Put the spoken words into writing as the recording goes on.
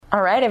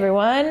All right,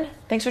 everyone.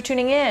 Thanks for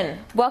tuning in.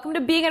 Welcome to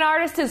Being an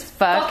Artist is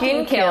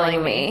fucking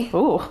killing me.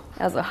 Ooh,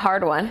 That was a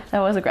hard one. that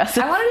was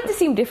aggressive. I wanted it to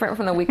seem different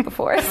from the week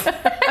before.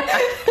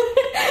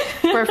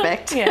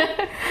 Perfect.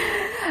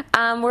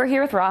 Yeah. We're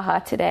here with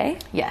Raha today.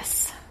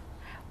 Yes.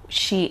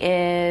 She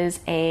is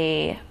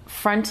a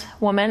front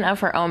woman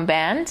of her own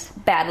band.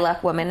 Bad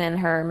luck woman and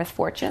her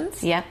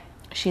misfortunes. Yep.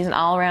 She's an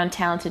all-around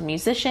talented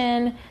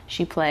musician.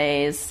 She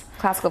plays...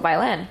 Classical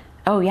violin.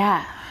 Oh,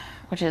 yeah.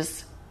 Which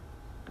is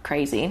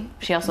crazy.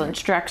 She also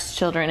instructs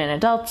children and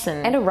adults.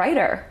 And a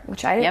writer,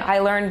 which I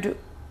learned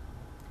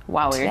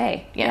while we were...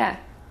 today. Yeah.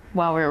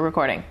 While we were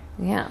recording.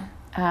 Yeah.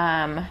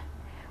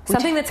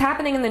 Something that's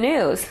happening in the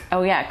news.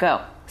 Oh, yeah. Go.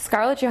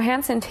 Scarlett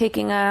Johansson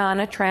taking on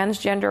a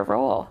transgender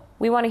role.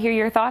 We want to hear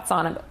your thoughts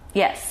on it.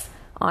 Yes.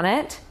 On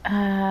it.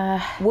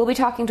 We'll be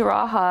talking to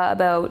Raha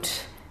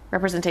about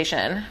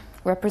representation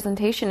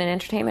in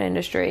entertainment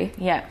industry.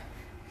 Yeah.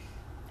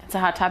 It's a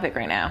hot topic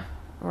right now.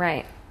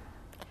 Right.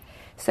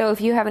 So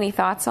if you have any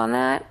thoughts on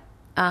that,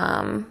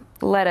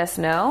 let us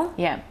know.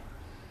 Yeah.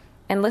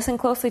 And listen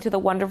closely to the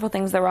wonderful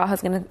things that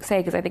Raha's going to say,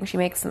 because I think she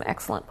makes some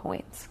excellent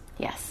points.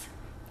 Yes.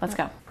 Let's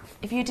go.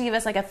 If you had to give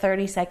us like a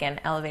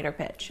 30-second elevator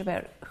pitch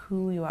about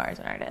who you are as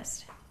an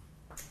artist.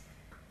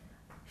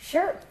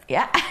 Sure.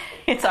 Yeah.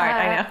 It's hard,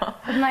 I know.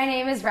 My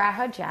name is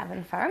Raha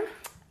Javanfar.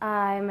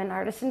 I'm an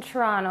artist in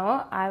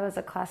Toronto. I was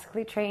a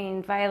classically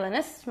trained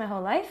violinist my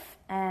whole life,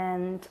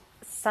 and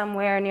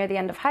somewhere near the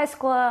end of high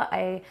school,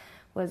 I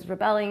was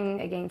rebelling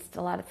against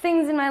a lot of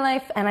things in my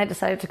life, and I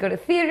decided to go to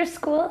theater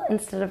school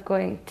instead of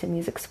going to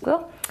music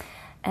school.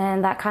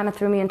 And that kind of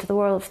threw me into the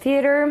world of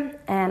theater,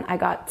 and I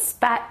got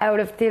spat out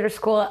of theater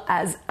school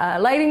as a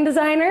lighting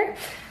designer,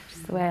 which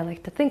is the way I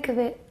like to think of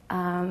it.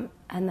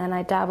 And then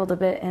I dabbled a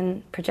bit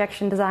in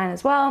projection design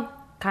as well,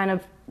 kind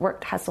of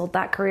hustled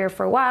that career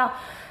for a while.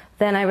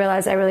 Then I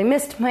realized I really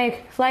missed my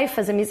life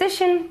as a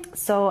musician,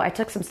 so I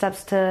took some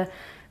steps to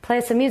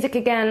play some music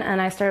again, and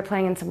I started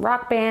playing in some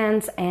rock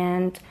bands,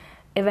 and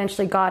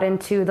eventually got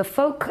into the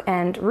folk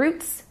and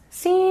roots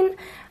scene.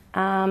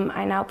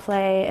 I now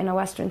play in a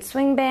Western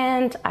swing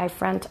band. I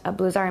front a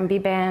blues R&B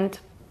band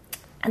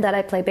that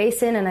I play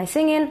bass in and I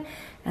sing in,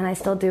 and I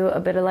still do a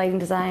bit of lighting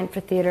design for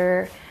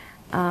theater,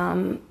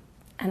 and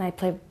I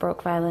play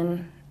Baroque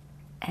violin,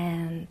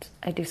 and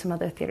I do some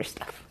other theater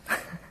stuff.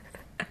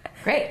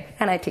 Great.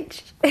 And I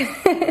teach.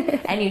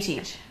 And you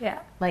teach? Yeah.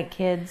 Like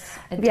kids,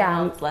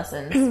 adults,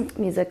 lessons?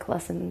 Music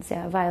lessons,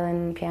 yeah.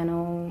 Violin,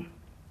 piano,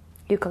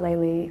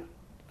 ukulele,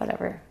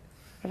 whatever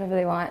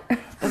they want.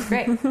 That's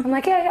great. I'm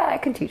like, yeah, I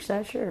can teach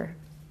that, sure.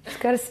 Just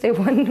got to stay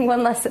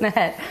one lesson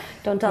ahead.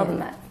 Don't tell them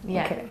that.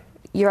 Yeah. Okay.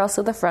 You're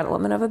also the front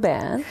woman of a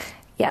band.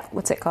 Yeah.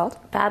 What's it called?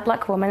 Bad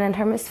Luck Woman and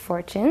Her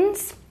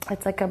Misfortunes.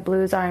 It's like a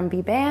blues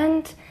R&B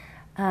band.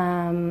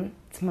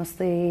 It's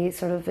mostly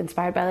sort of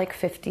inspired by like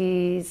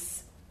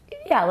 50s,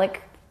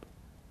 like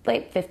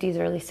late 50s,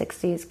 early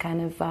 60s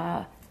kind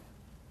of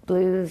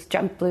blues,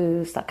 jump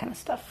blues, that kind of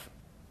stuff.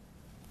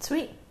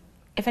 Sweet.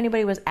 If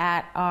anybody was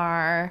at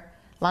our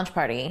launch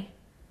party,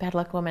 Bad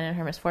Luck Woman and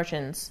Her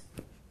Misfortunes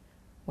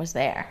was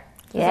there.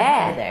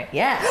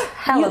 Yeah.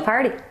 Hella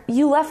party.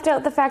 You left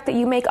out the fact that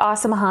you make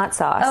awesome hot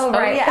sauce. Oh,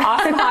 right. Yeah.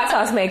 Awesome hot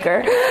sauce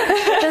maker.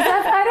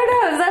 I don't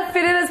know. Does that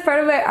fit in as part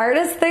of my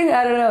artist thing?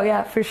 I don't know.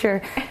 Yeah, for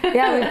sure.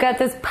 Yeah, we've got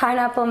this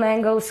pineapple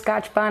mango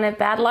scotch bonnet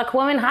Bad Luck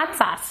Woman hot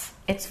sauce.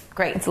 It's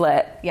great. It's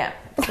lit. Yeah.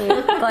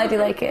 Glad you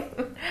like it.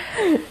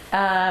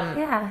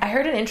 Yeah. I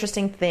heard an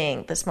interesting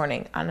thing this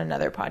morning on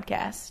another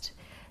podcast.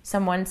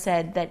 Someone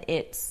said that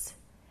it's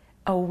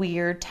a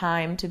weird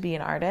time to be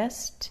an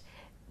artist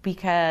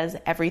because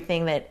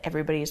everything that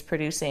everybody is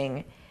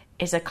producing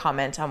is a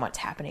comment on what's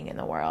happening in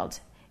the world,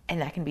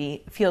 and that can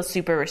feel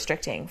super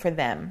restricting for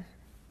them.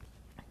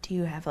 Do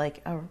you have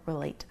like a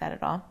relate to that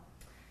at all?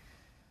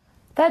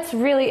 That's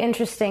really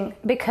interesting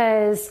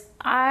because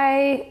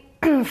I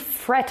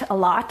fret a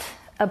lot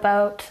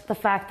about the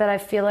fact that I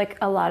feel like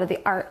a lot of the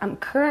art I'm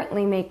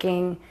currently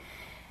making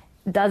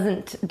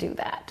doesn't do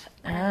that.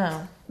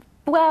 Oh.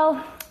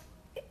 Well,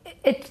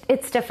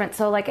 it's different.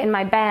 So like in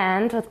my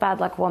band with Bad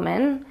Luck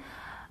Woman,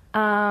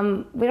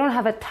 we don't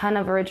have a ton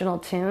of original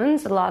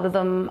tunes. A lot of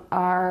them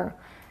are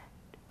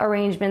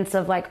arrangements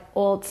of like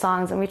old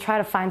songs, and we try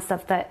to find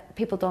stuff that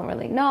people don't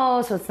really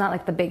know. So it's not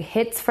like the big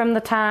hits from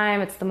the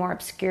time. It's the more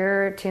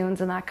obscure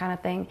tunes and that kind of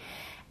thing.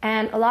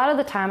 And a lot of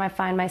the time I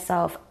find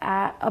myself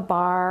at a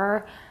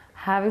bar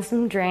having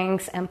some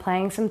drinks and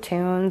playing some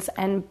tunes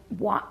and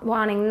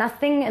wanting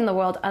nothing in the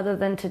world other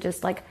than to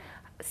just like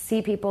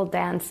see people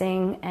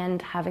dancing and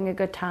having a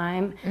good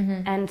time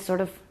and sort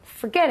of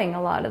forgetting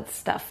a lot of the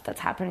stuff that's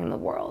happening in the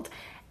world.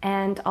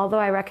 And although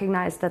I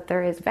recognize that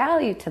there is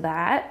value to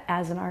that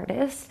as an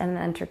artist and an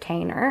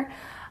entertainer,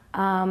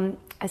 I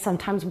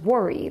sometimes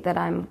worry that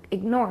I'm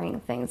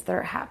ignoring things that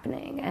are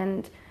happening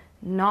and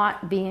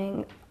not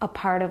being a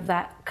part of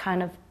that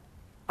kind of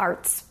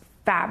arts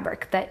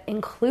fabric that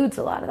includes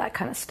a lot of that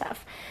kind of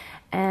stuff.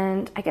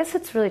 And I guess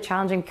it's really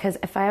challenging because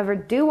if I ever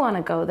do want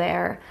to go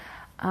there,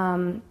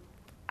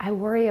 I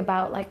worry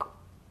about like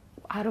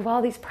out of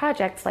all these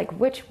projects, like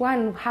which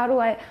one,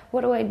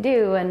 what do I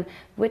do? And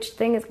which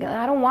thing is,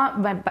 I don't want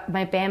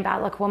my band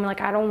Bad Luck Woman,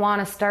 like I don't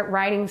want to start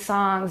writing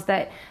songs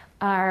that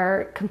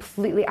are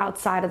completely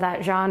outside of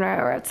that genre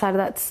or outside of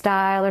that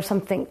style or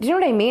something. Do you know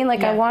what I mean?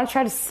 Like I want to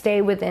try to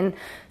stay within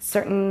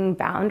certain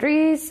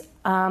boundaries,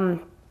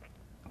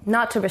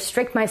 not to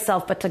restrict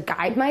myself, but to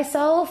guide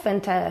myself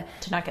and to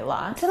not get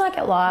lost. To not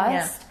get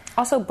lost. Yeah.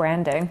 Also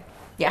branding.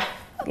 Yeah.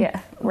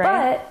 Yeah.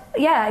 Right. But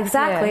yeah,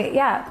 exactly.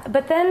 Yeah.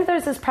 But then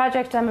there's this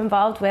project I'm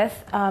involved with.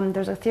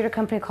 There's a theater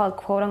company called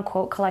Quote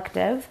Unquote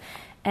Collective.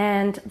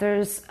 And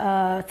there's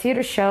a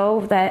theater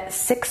show that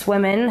 6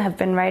 women have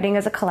been writing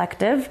as a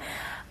collective.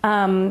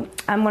 I'm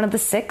one of the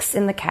 6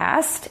 in the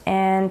cast,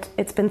 and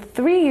it's been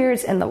 3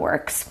 years in the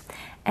works.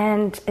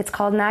 And it's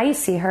called Now You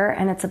See Her,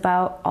 and it's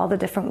about all the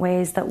different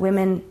ways that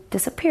women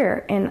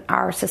disappear in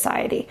our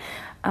society.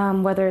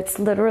 Whether it's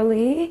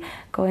literally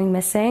going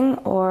missing,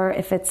 or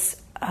if it's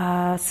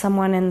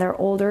someone in their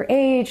older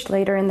age,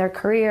 later in their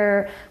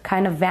career,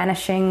 kind of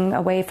vanishing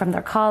away from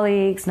their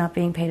colleagues, not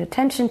being paid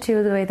attention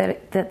to the way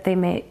that they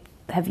may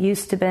have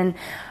used to been.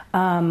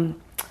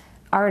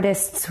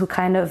 Artists who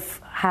kind of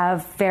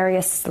have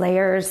various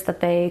layers that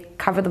they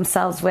cover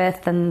themselves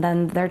with, and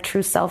then their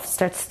true self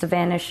starts to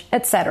vanish,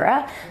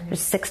 etc.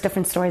 There's 6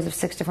 different stories of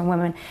 6 different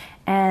women,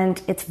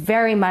 and it's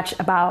very much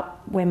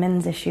about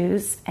women's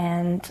issues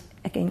and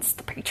against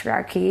the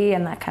patriarchy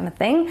and that kind of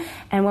thing.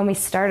 And when we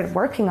started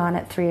working on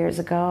it 3 years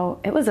ago,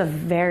 it was a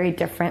very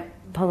different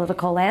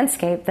political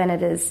landscape than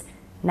it is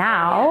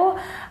now.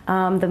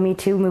 The Me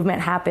Too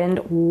movement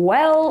happened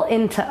well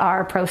into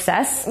our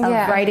process of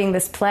writing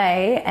this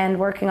play and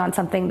working on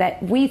something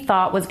that we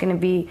thought was going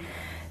to be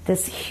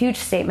this huge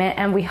statement,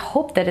 and we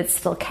hope that it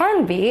still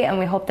can be, and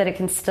we hope that it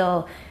can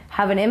still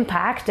have an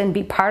impact and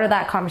be part of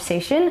that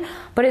conversation.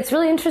 But it's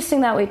really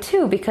interesting that way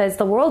too, because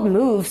the world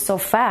moves so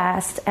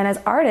fast, and as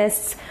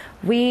artists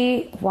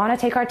we want to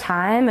take our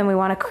time and we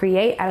want to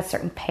create at a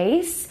certain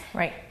pace.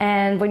 Right.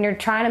 And when you're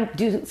trying to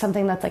do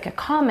something that's like a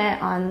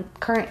comment on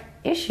current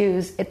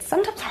issues, it's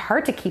sometimes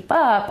hard to keep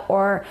up,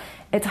 or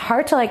it's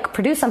hard to like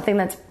produce something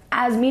that's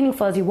as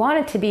meaningful as you want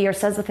it to be, or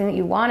says the thing that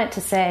you want it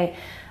to say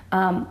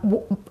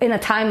in a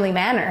timely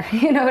manner.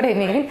 You know what I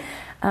mean?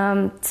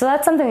 So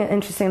that's something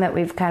interesting that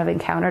we've kind of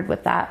encountered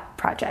with that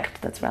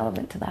project that's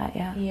relevant to that.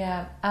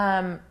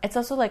 Yeah. It's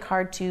also like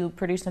hard to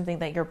produce something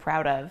that you're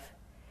proud of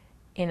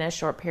in a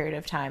short period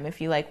of time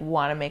if you like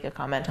want to make a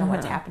comment on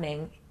what's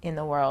happening in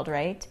the world,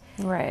 right?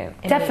 Right.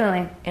 And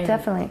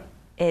Definitely.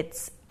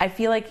 I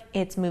feel like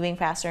it's moving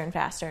faster and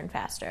faster and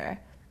faster.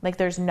 Like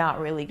there's not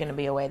really going to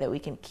be a way that we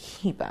can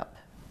keep up.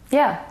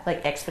 Yeah.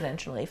 Like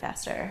exponentially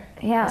faster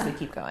as we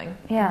keep going.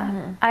 Yeah.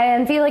 Mm-hmm. I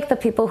envy like the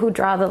people who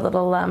draw the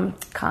little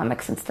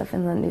comics and stuff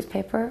in the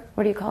newspaper.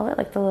 What do you call it?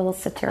 Like the little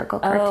satirical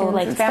cartoons. Oh,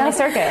 like and Family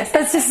stuff. Circus.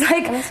 That's just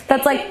like,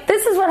 that's like,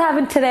 this is what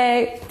happened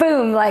today.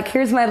 Boom. Like,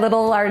 here's my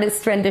little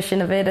artist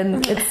rendition of it.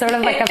 And it's sort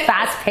of like a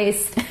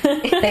fast-paced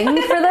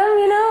thing for them,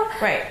 you know?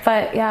 Right.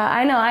 But yeah,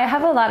 I know. I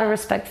have a lot of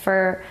respect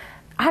for,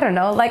 I don't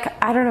know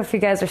if you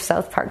guys are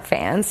South Park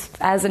fans,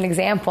 as an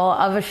example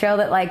of a show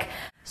that like,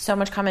 so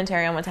much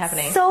commentary on what's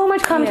happening. So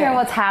much commentary on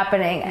what's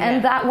happening. Yeah.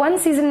 And that one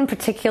season in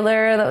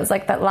particular that was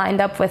like that lined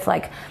up with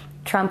like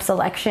Trump's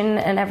election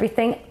and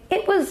everything,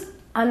 it was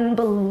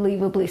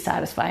unbelievably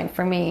satisfying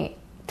for me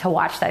to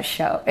watch that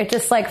show. It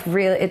just like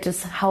really, it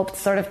just helped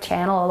sort of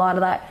channel a lot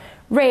of that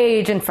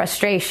rage and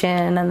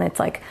frustration, and it's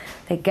like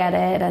they get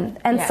it,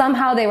 and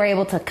somehow they were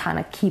able to kind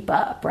of keep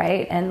up,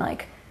 right? And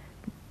like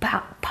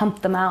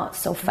pump them out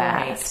so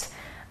fast. Right.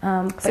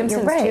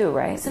 Simpsons too,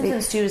 right?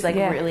 Simpsons too is like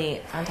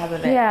really on top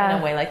of it in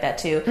a way like that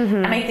too. Mm-hmm.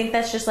 And I think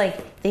that's just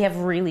like they have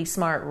really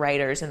smart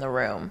writers in the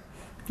room.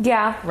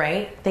 Yeah.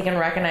 Right? They can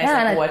recognize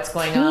like, what's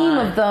going on. Team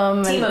of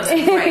them.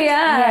 Right.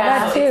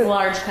 That too.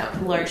 Large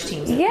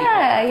teams of people.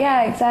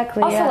 Yeah,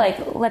 exactly. Also,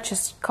 like, let's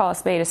just call a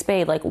spade a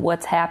spade. Like,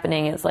 what's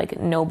happening is like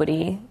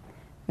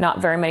not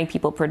very many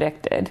people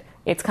predicted.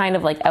 It's kind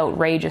of like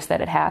outrageous that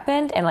it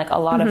happened, and like a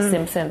lot of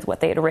Simpsons,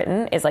 what they had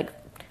written is like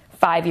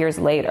 5 years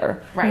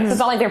later. Right. So it's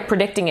not like they're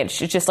predicting it. It's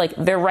just like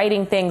they're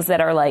writing things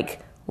that are like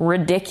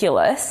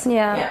ridiculous.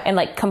 Yeah. And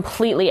like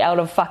completely out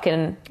of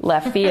fucking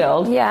left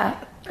field. Yeah.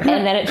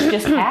 And then it's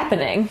just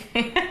happening.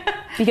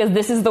 Because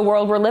this is the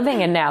world we're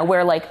living in now,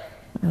 where like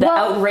the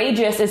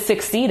outrageous is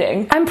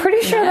succeeding. I'm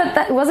pretty sure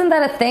that wasn't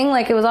that a thing,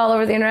 like it was all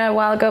over the internet a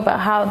while ago about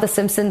how the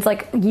Simpsons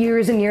like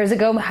years and years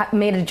ago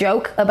made a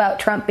joke about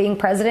Trump being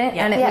president,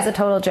 and it was a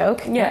total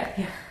joke. Yeah.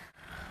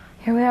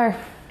 Here we are.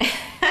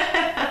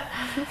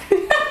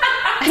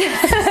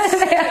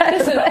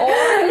 Just an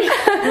orange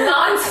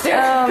monster.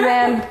 Oh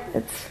man,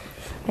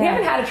 we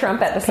haven't had a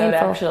Trump episode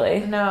painful. Actually.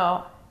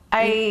 No,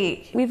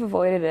 we've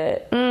avoided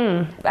it. I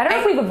don't know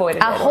if we've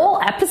avoided a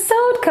whole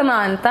episode. Come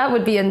on, that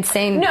would be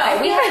insane. No,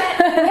 we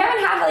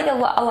haven't had like a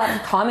lot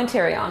of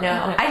commentary on it.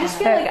 No, I just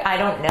feel like I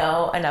don't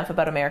know enough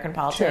about American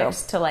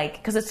politics to like,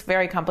 because it's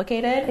very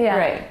complicated. Yeah.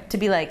 Right. To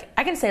be like,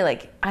 I can say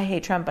like I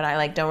hate Trump, and I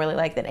like don't really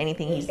like that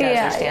anything he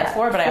does or stands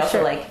for, but I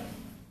also like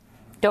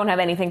don't have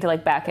anything to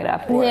like back it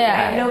up. Or, I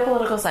have no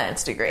political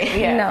science degree.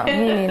 No,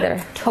 me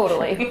neither.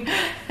 Totally.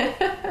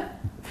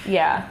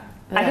 Yeah.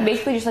 I can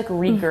basically just like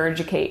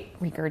regurgitate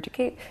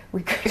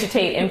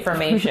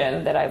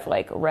information that I've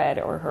like read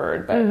or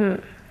heard,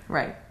 but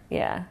Right.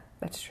 yeah,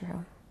 that's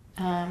true.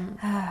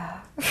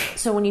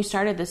 So when you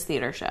started this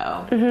theater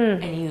show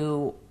and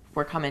you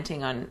were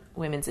commenting on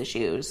women's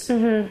issues,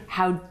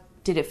 how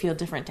did it feel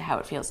different to how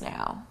it feels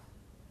now?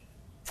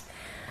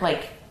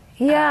 Like,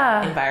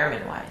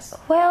 environment-wise.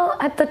 Well,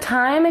 at the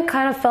time, it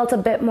kind of felt a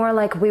bit more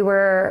like we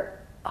were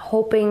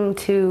hoping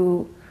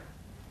to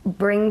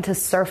bring to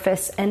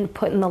surface and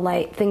put in the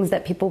light things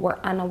that people were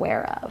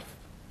unaware of,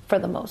 for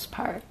the most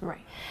part. Right.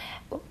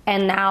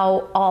 And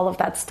now all of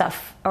that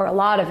stuff, or a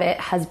lot of it,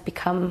 has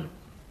become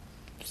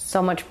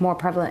so much more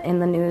prevalent in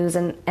the news,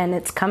 and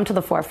it's come to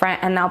the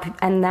forefront. And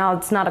now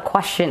it's not a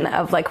question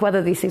of like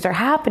whether these things are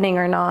happening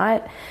or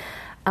not.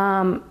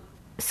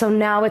 So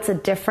now it's a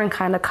different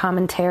kind of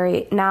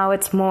commentary. Now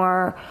it's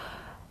more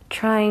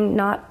trying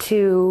not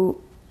to,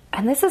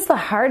 and this is the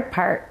hard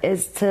part,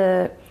 is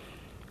to,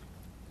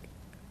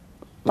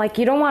 like,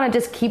 you don't want to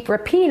just keep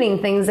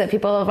repeating things that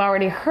people have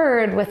already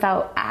heard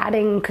without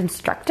adding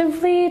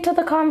constructively to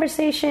the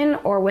conversation,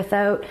 or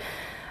without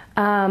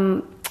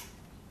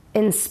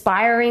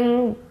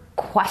inspiring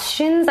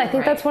questions. I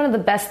think that's one of the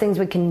best things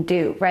we can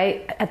do,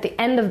 right? At the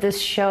end of this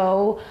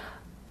show,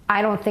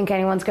 I don't think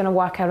anyone's going to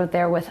walk out of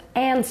there with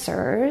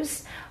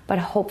answers, but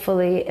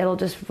hopefully it'll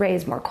just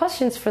raise more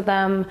questions for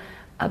them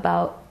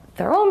about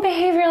their own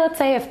behavior, let's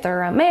say, if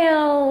they're a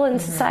male in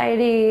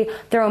society,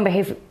 their own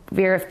behavior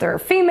if they're a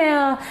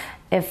female,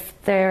 if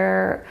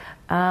they're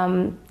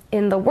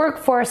in the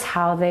workforce,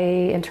 how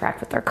they interact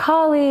with their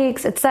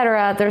colleagues,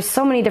 etc. There's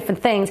so many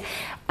different things.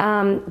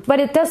 But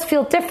it does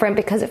feel different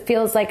because it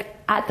feels like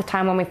at the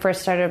time when we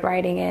first started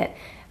writing it,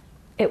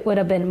 it would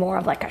have been more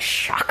of like a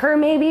shocker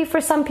maybe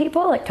for some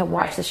people, like to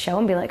watch the show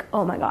and be like,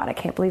 oh my God, I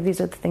can't believe these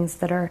are the things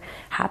that are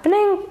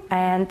happening.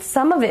 And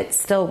some of it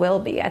still will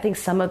be. I think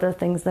some of the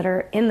things that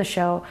are in the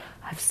show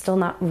have still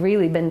not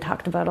really been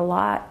talked about a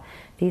lot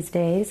these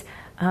days.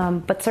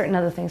 But certain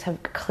other things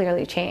have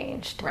clearly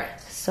changed. Right.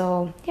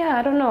 So, yeah,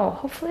 I don't know.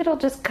 Hopefully it'll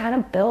just kind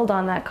of build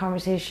on that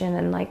conversation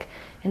and like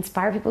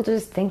inspire people to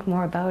just think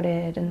more about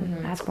it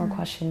and ask more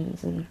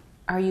questions. And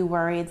are you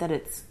worried that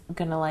it's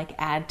gonna like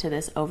add to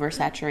this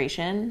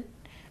oversaturation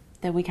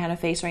that we kind of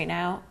face right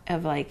now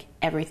of like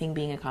everything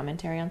being a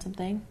commentary on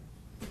something?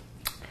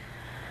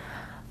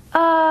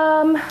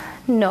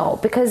 No,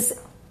 because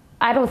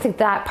I don't think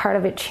that part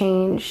of it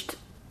changed.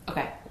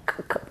 Okay.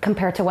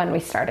 Compared to when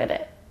we started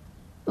it.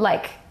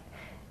 Like,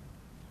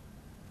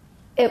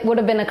 it would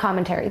have been a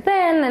commentary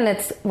then, and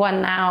it's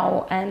one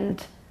now,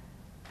 and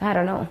I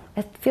don't know.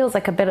 It feels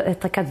like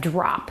it's like a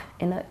drop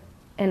in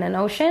an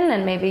ocean,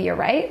 and maybe you're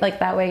right. Like,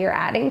 that way you're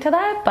adding to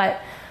that, but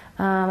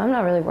I'm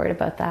not really worried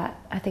about that.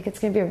 I think it's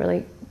going to be a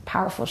really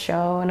powerful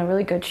show and a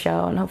really good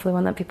show, and hopefully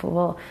one that people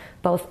will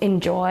both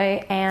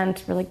enjoy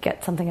and really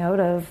get something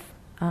out of.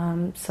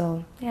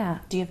 So, yeah.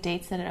 Do you have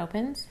dates that it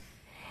opens?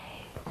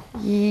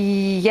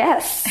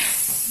 Yes.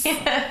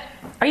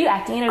 Are you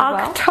acting in it as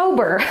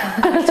October.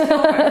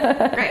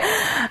 Great.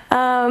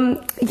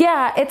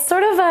 Yeah, it's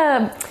sort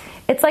of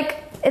it's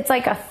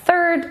like a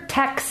third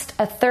text,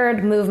 a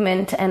third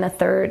movement, and a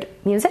third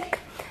music.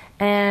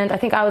 And I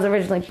think I was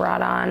originally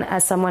brought on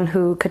as someone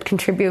who could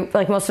contribute,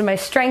 like most of my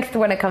strength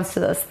when it comes to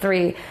those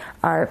three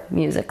are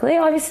musically,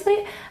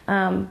 obviously.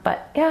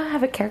 But yeah, I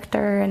have a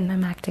character and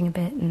I'm acting a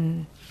bit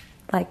and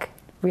like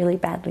really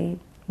badly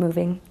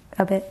moving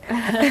a bit.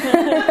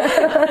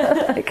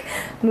 Like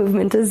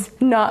movement is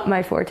not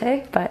my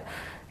forte, but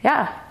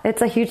yeah,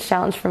 it's a huge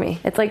challenge for me.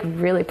 It's like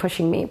really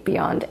pushing me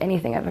beyond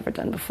anything I've ever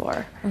done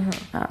before.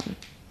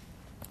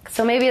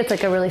 So maybe it's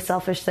like a really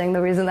selfish thing,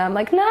 the reason that I'm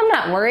like, no, I'm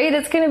not worried,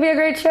 it's going to be a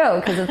great show,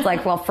 because it's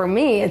like, well, for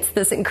me, it's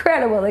this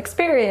incredible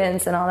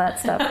experience and all that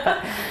stuff.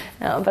 But,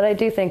 no, but I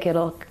do think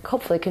it'll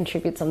hopefully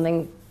contribute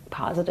something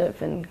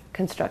positive and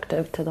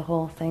constructive to the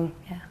whole thing.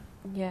 Yeah.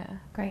 Yeah,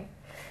 great.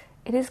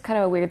 It is kind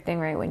of a weird thing,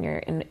 right, when you're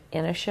in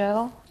a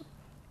show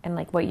and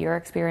like what you're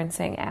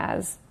experiencing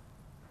as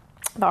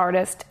the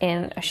artist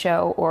in a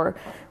show, or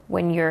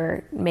when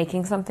you're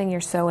making something, you're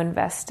so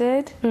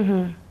invested.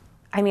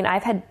 I mean,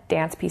 I've had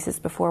dance pieces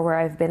before where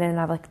I've been in and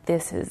I'm like,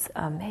 this is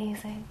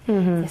amazing.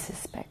 This is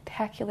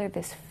spectacular.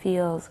 This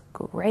feels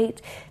great.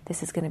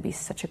 This is going to be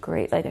such a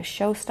great, like a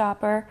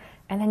showstopper.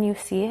 And then you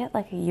see it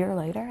like a year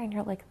later and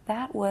you're like,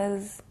 that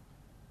was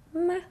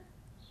meh.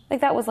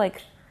 Like that was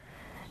like,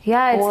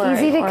 yeah, it's boring,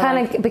 easy to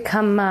kind like, of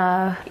become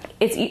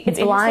it's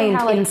blind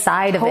how, like,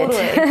 inside totally.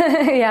 of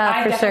it. Yeah,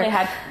 I've for definitely sure.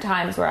 had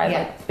times where I've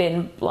like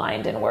been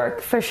blind in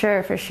work. For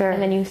sure.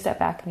 And then you step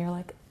back and you're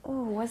like,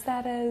 oh, was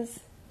that as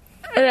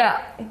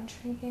Yeah.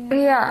 intriguing?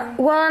 Yeah.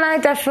 Well, and I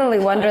definitely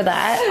wonder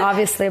that,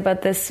 obviously,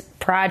 about this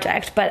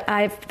project, but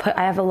I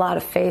have a lot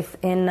of faith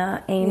in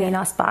Amy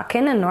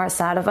Nosbakken and Nora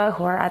Sadova,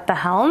 who are at the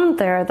helm.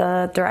 They're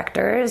the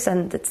directors,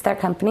 and it's their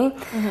company.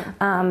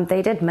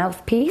 They did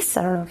Mouthpiece.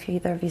 I don't know if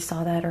either of you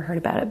saw that or heard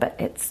about it, but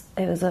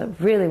it was a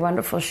really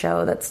wonderful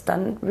show that's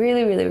done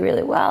really, really,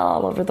 really well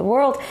all over the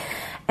world.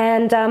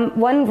 And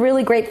one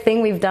really great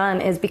thing we've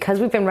done is, because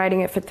we've been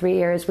writing it for 3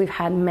 years, we've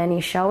had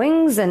many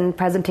showings and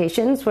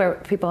presentations where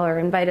people are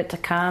invited to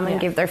come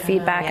and give their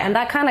feedback, and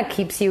that kind of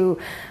keeps you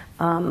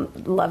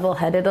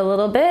level-headed a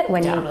little bit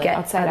when you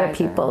get other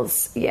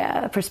people's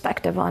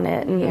perspective on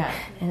it, and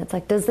it's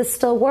like, does this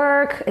still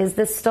work? Is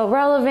this still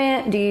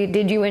relevant?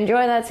 Did you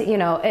enjoy that?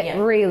 It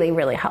really,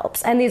 really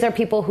helps. And these are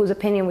people whose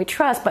opinion we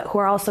trust, but who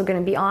are also going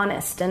to be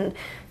honest, and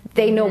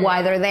they know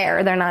why they're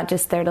there. They're not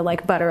just there to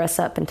like butter us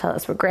up and tell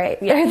us we're great.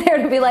 They're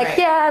there to be like,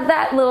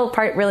 that little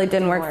part really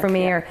didn't work for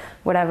me or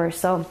whatever.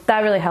 So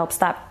that really helps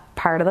that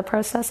part of the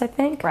process, I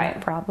think. Right.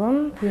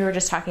 Problem. We were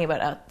just talking about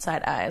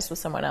outside eyes with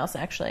someone else,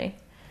 actually.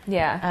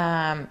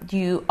 Yeah. Do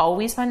you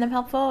always find them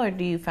helpful, or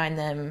do you find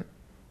them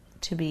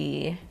to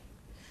be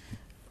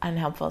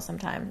unhelpful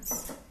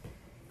sometimes?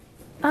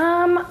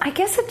 I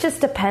guess it just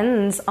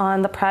depends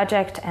on the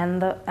project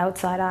and the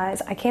outside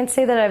eyes. I can't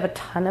say that I have a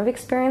ton of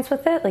experience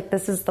with it. Like,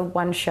 this is the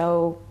one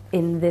show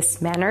in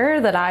this manner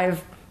that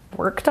I've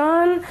worked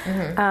on.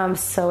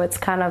 So it's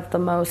kind of the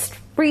most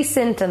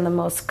recent and the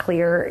most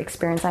clear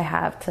experience I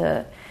have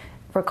to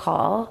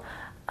recall.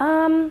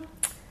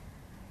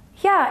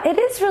 Yeah, it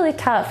is really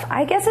tough.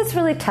 I guess it's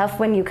really tough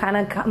when you kind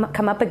of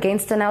come up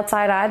against an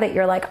outside eye that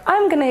you're like,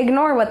 I'm going to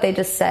ignore what they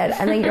just said.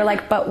 And then you're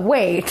like, but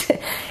wait,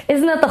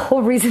 isn't that the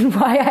whole reason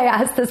why I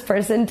asked this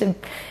person to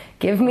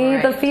give me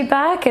the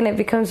feedback? And it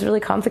becomes really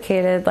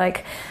complicated.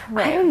 Like,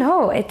 I don't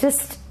know. I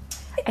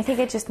think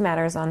it just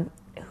matters on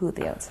who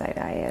the outside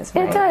eye is.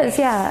 Right? It does,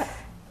 yeah.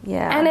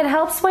 Yeah. And it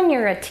helps when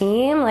you're a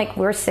team. Like,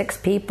 we're 6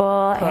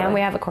 people, and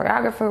we have a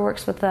choreographer who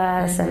works with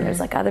us, and there's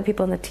like other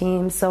people in the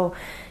team. So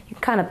you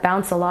kind of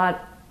bounce a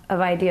lot of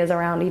ideas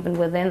around even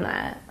within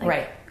that.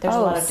 Like, There's a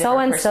lot of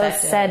different so-and-so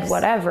said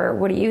whatever.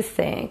 What do you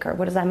think? Or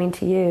what does that mean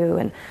to you?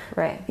 And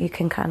you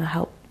can kind of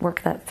help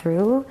work that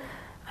through.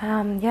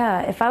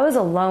 If I was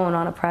alone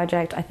on a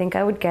project, I think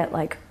I would get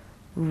like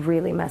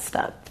really messed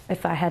up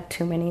if I had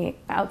too many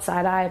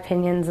outside eye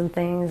opinions and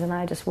things, and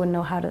I just wouldn't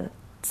know how to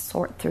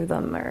sort through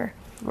them or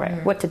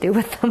what to do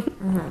with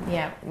them.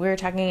 Yeah, we were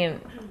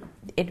talking,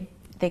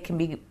 they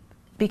can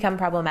become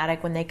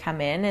problematic when they come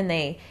in and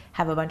they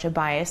have a bunch of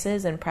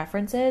biases and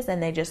preferences,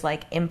 and they just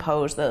like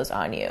impose those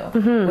on you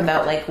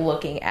without like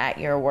looking at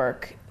your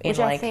work in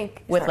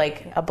with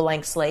a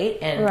blank slate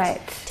and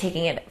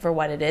taking it for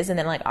what it is, and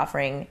then like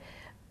offering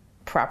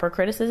proper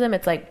criticism.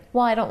 It's like,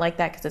 well, I don't like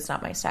that because it's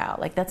not my style.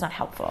 Like, that's not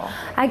helpful.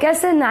 I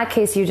guess in that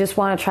case, you just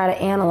want to try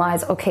to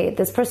analyze, okay,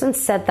 this person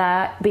said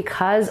that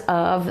because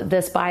of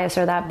this bias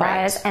or that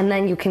bias, and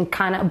then you can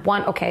kind of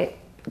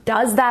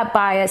does that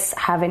bias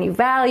have any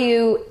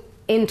value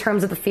in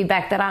terms of the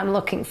feedback that I'm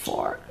looking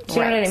for? Do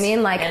you know what I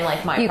mean? Like,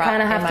 you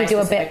kind of have to do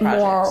a bit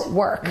more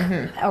work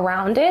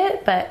around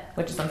it,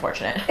 which is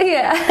unfortunate.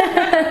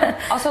 Yeah.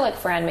 Also, like,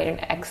 Fran made an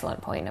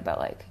excellent point about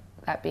like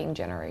that being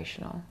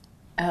generational.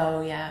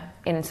 Oh yeah.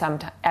 In some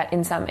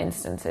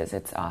instances,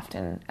 it's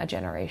often a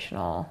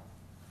generational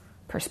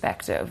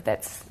perspective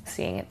that's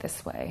seeing it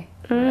this way.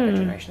 Another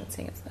generation that's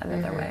seeing it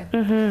another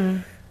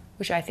way,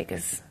 which I think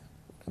is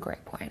a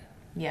great point.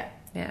 Yeah.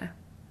 Yeah.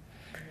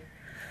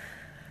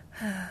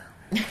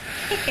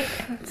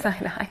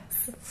 Side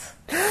eyes.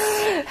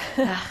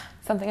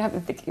 Something I've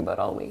been thinking about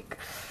all week.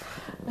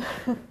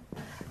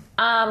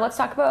 Let's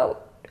talk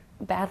about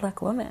Bad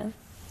Luck Woman.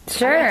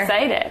 Sure. I'm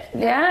excited.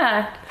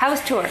 Yeah. How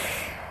was tour?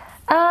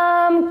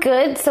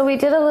 Good. So we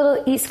did a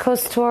little East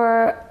Coast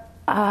tour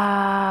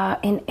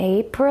in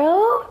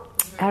April.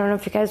 I don't know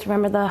if you guys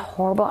remember the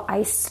horrible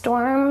ice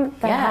storm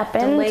that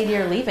happened. Delayed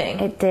your leaving.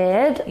 It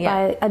did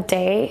by a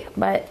day,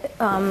 but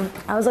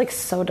I was like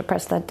so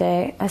depressed that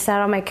day. I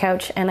sat on my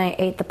couch and I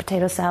ate the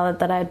potato salad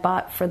that I had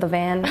bought for the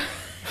van.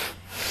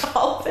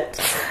 All of it.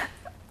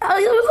 It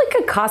was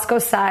like a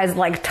Costco-sized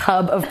like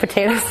tub of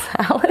potato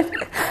salad.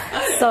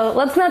 So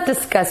let's not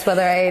discuss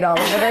whether I ate all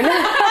of it or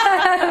not.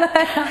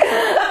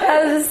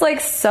 I was just like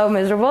so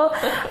miserable.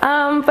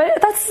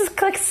 But that's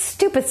just like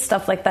stupid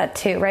stuff like that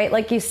too, right?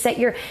 Like you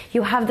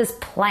have this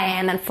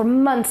plan, and for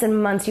months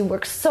and months you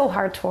work so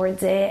hard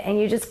towards it, and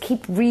you just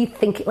keep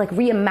rethinking, like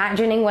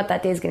reimagining what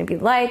that day is going to be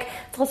like.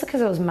 It's also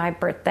because it was my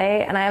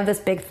birthday, and I have this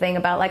big thing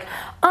about like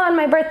on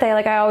my birthday,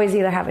 like I always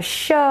either have a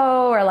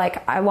show or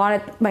like I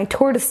wanted my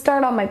tour to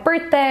start on my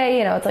birthday.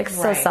 You know, it's like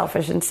so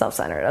selfish and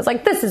self-centered. I was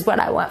like, this is what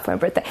I want for my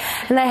birthday.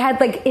 And I had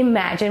like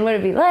imagined what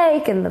it'd be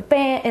like in the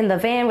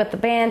van with the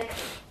band.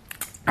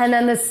 And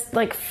then this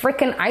like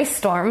freaking ice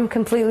storm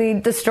completely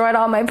destroyed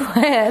all my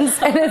plans.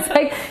 And it's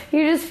like,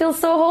 you just feel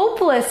so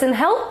hopeless and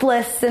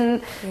helpless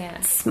and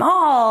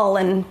small,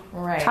 and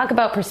talk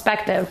about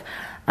perspective.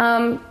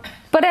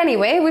 But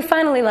anyway, we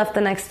finally left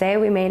the next day.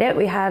 We made it.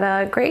 We had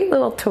a great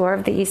little tour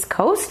of the East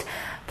Coast.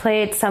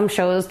 played some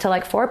shows to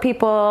like 4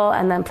 people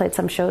and then played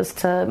some shows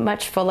to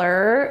much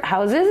fuller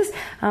houses.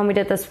 We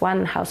did this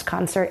one house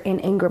concert in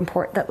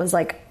Ingramport that was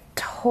like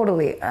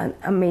totally an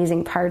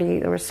amazing party.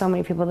 There were so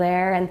many people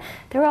there, and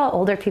they were all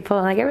older people,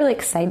 and I get really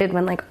excited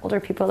when like older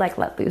people like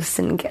let loose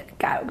and get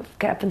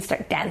up and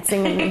start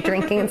dancing and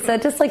drinking and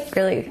stuff. Just like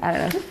really, I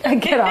don't know, I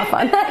get off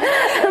on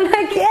that. I'm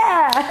like,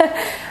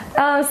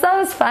 yeah. So that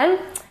was fun.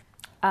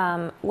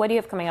 What do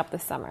you have coming up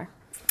this summer?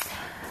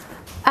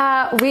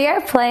 We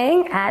are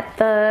playing at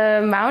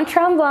the Mount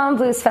Tremblant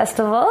Blues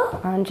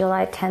Festival on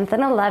July 10th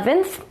and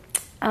 11th.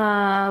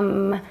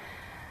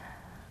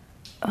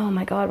 Oh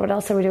my God, what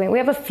else are we doing? We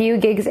have a few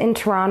gigs in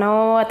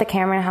Toronto at the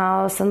Cameron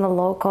House and the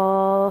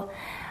local.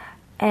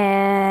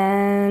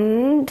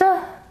 And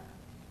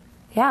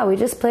yeah, we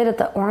just played at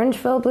the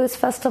Orangeville Blues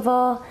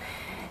Festival.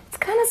 It's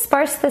kind of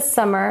sparse this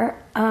summer.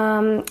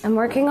 I'm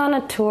working on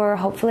a tour,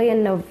 hopefully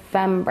in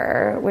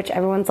November, which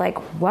everyone's like,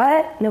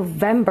 what?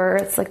 November?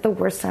 It's like the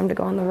worst time to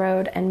go on the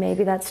road, and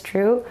maybe that's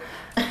true.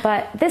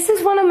 But this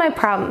is one of my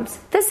problems.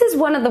 This is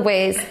one of the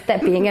ways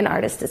that being an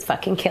artist is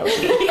fucking killing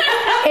me.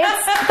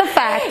 It's the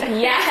fact.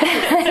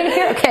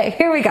 Yeah. Okay,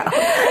 here we go.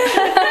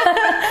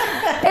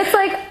 It's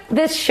like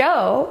this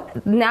show,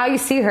 Now You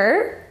See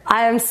Her,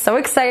 I am so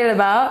excited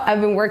about. I've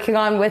been working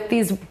on with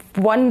these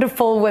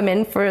wonderful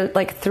women for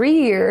like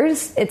 3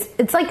 years.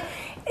 It's like,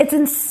 it's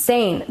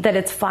insane that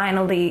it's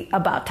finally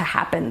about to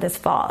happen this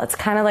fall. It's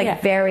kind of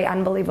like very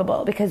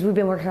unbelievable because we've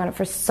been working on it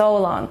for so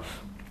long.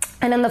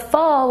 And in the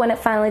fall, when it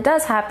finally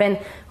does happen,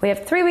 we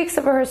have 3 weeks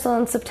of rehearsal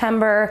in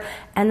September,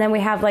 and then we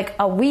have like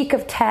a week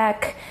of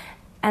tech,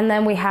 and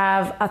then we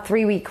have a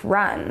 3-week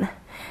run.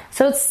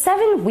 So it's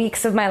 7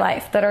 weeks of my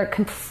life that are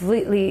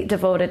completely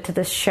devoted to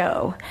this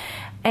show.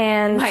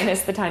 And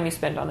minus the time you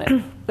spent on it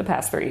the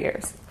past 3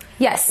 years.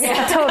 Yes,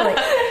 totally.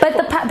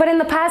 But in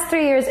the past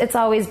 3 years, it's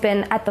always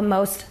been at the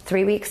most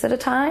 3 weeks at a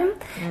time.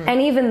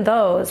 And even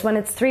those, when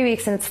it's 3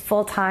 weeks and it's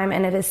full time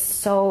and it is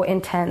so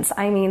intense,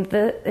 I mean,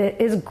 it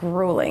is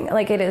grueling.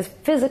 Like, it is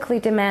physically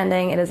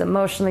demanding, it is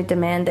emotionally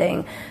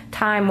demanding,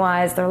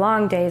 time-wise, they're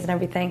long days and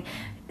everything.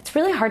 It's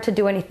really hard to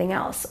do anything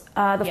else.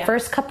 The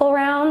first couple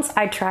rounds,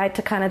 I tried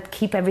to kind of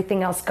keep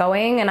everything else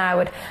going, and I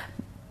would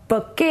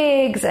book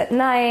gigs at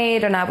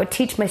night, and I would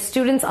teach my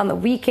students on the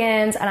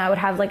weekends, and I would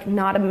have like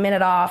not a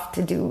minute off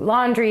to do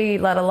laundry,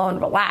 let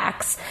alone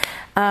relax.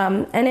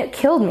 And it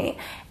killed me.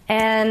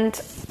 And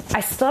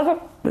I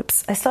still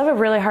have a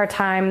really hard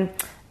time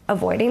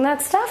avoiding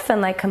that stuff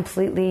and like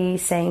completely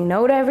saying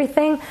no to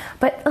everything.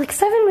 But like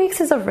 7 weeks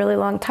is a really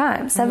long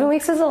time. 7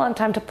 weeks is a long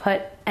time to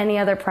put any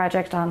other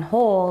project on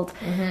hold,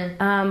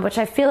 which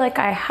I feel like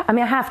I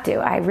have to.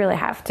 I really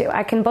have to.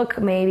 I can book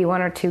maybe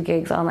 1 or 2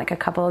 gigs on like a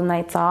couple of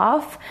nights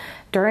off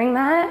during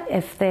that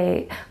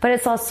but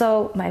it's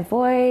also my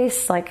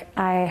voice. Like,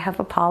 I have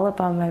a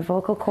polyp on my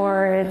vocal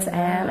cords,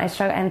 and I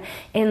struggle. And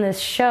in this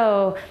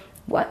show,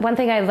 one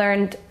thing I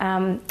learned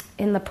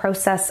in the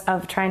process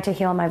of trying to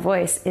heal my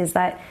voice is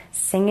that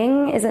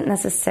singing isn't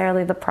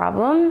necessarily the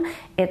problem.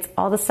 It's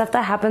all the stuff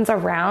that happens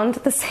around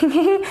the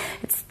singing.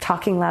 It's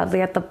talking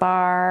loudly at the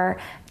bar,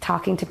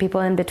 talking to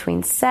people in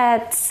between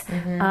sets.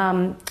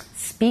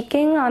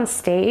 Speaking on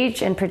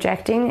stage and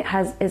projecting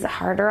is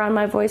harder on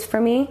my voice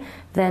for me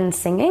than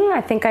singing.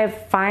 I think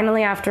I've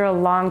finally, after a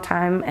long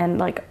time and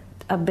like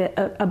a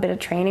bit of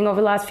training over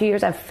the last few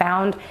years, I've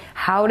found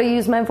how to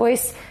use my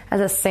voice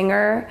as a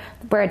singer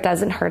where it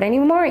doesn't hurt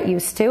anymore. I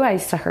used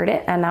to hurt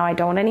it, and now I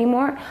don't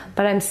anymore,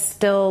 but I'm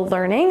still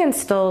learning and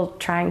still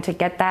trying to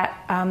get that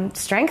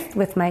strength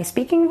with my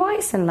speaking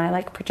voice and my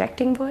like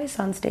projecting voice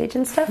on stage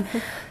and stuff.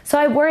 So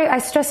I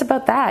stress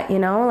about that,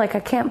 like I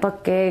can't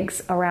book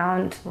gigs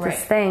around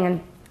this thing.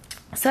 And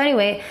so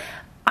anyway,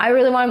 I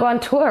really want to go on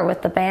tour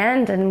with the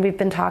band, and we've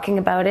been talking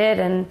about it,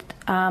 and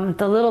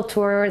the little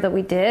tour that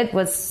we did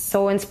was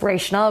so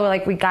inspirational. We're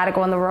like, we got to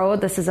go on the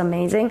road. This is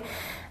amazing.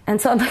 And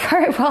so I'm like, all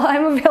right, well,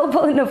 I'm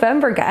available in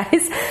November,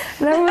 guys.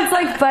 And everyone's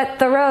like, but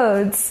the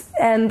roads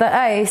and the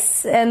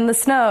ice and the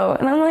snow.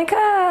 And I'm like,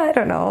 I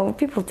don't know.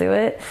 People do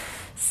it.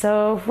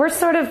 So we're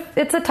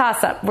it's a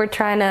toss-up. We're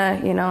trying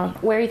to,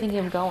 Where are you thinking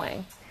of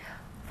going?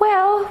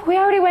 Well, we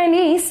already went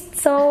east,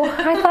 so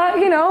I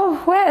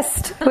thought,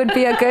 west would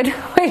be a good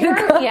way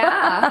to go.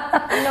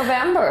 Yeah, in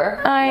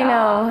November. I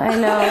know.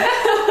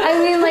 I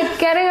mean, like,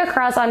 getting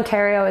across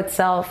Ontario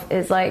itself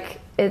is like,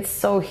 it's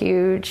so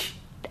huge,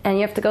 and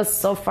you have to go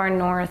so far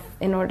north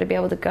in order to be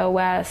able to go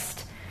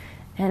west,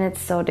 and it's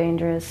so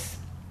dangerous.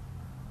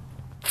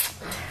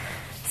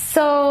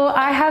 So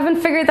I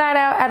haven't figured that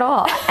out at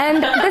all.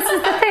 And this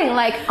is the thing,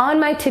 like, on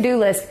my to-do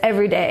list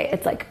every day,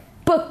 it's like,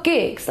 book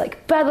gigs,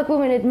 like Bad Luck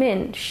Women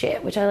admin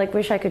shit, which I like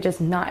wish I could just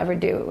not ever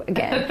do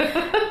again.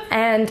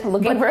 And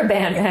looking for a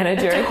band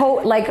manager,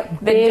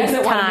 big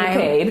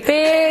time.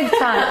 Big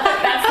time.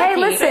 Hey,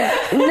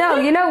 listen, no,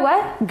 you know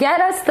what? Get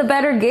us the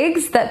better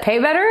gigs that pay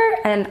better,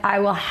 and I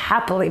will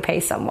happily pay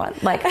someone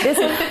like this.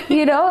 I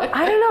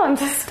don't know. I'm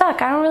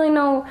stuck. I don't really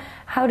know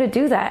how to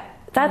do that.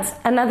 That's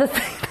another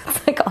thing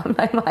that's like on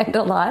my mind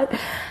a lot.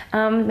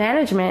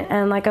 Management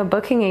and like a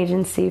booking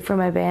agency for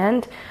my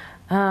band.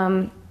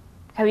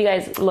 Have you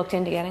guys looked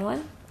into getting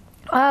one?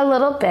 A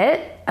little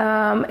bit.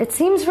 It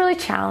seems really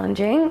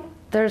challenging.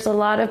 There's a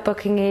lot of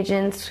booking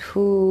agents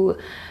who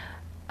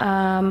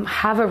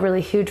have a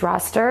really huge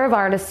roster of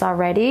artists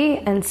already.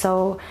 And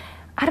so,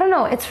 I don't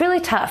know. It's really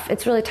tough.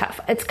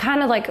 It's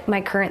kind of like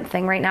my current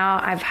thing right now.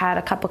 I've had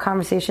a couple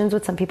conversations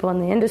with some people in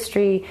the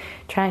industry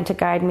trying to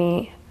guide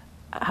me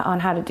on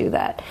how to do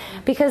that.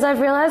 Because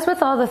I've realized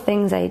with all the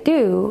things I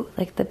do,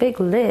 like the big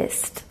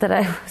list that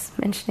I was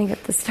mentioning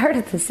at the start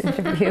of this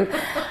interview,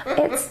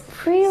 it's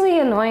really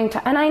annoying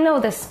and I know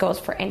this goes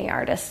for any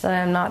artist, and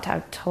I'm not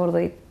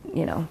totally,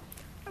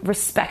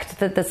 respect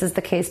that this is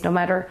the case no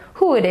matter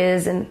who it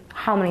is and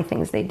how many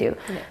things they do.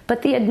 Yeah.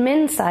 But the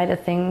admin side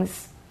of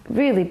things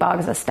really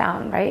bogs us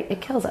down, right? It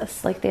kills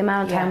us. Like the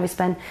amount of time we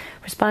spend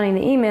responding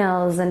to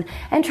emails and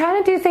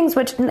trying to do things,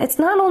 which it's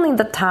not only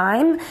the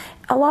time.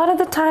 A lot of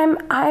the time,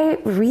 I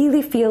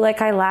really feel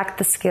like I lack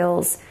the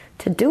skills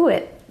to do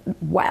it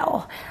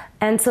well.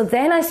 And so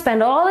then I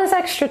spend all this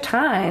extra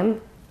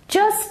time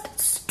just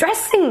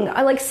stressing.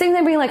 I like sitting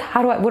there being like,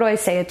 what do I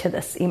say to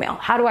this email?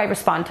 How do I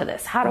respond to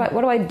this? What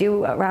do I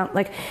do around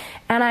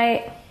and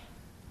I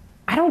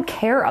don't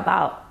care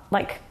about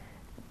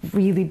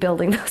really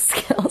building those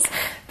skills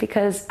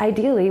because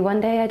ideally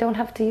one day I don't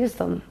have to use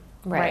them.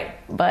 Right.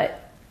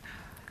 But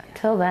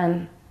until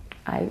then,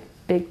 I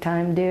big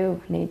time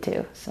do need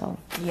to. So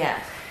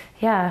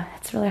yeah,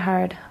 it's really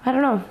hard. I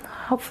don't know.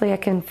 Hopefully I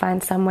can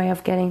find some way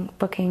of getting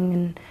booking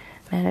and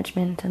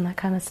management and that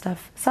kind of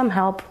stuff. Some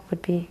help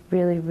would be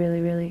really, really,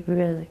 really,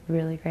 really,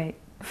 really great.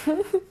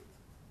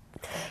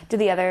 Do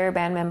the other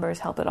band members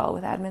help at all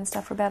with admin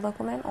stuff for Bad Luck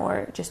Woman,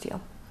 or just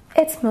you?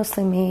 It's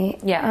mostly me.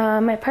 Yeah.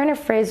 My partner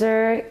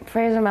Fraser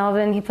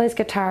Melvin, he plays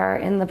guitar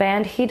in the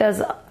band. He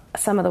does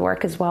some of the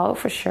work as well,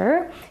 for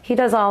sure. He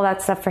does all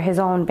that stuff for his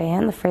own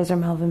band, the Fraser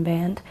Melvin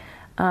Band.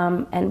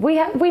 And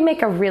we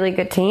make a really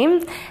good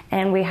team,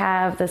 and we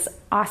have this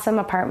awesome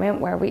apartment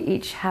where we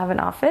each have an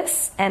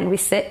office, and we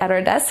sit at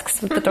our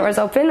desks with the doors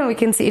open, and we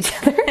can see each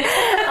other.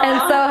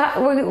 And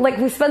so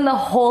we spend the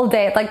whole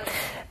day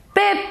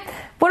babe,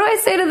 what do I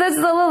say to this?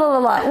 Blah, blah, blah,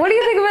 blah. What do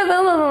you think about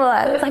blah, blah, blah,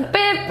 blah? It's like,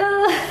 babe,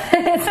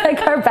 blah. It's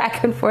like our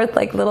back and forth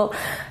little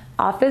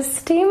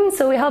office team.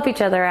 So we help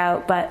each other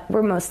out, but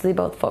we're mostly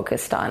both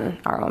focused on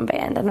our own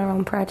band and our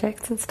own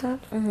projects and stuff.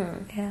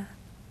 Mm-hmm.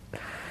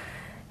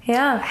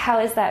 Yeah.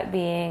 How is that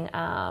being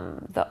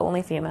the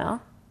only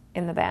female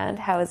in the band?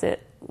 How is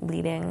it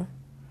leading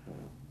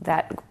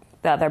the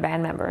other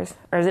band members?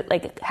 Or is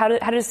it how do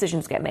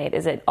decisions get made?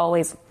 Is it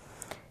always,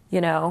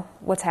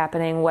 what's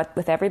happening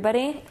with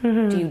everybody?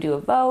 Mm-hmm. Do you do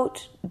a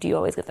vote? Do you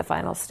always get the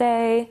final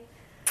say?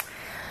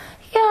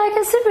 Yeah, I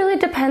guess it really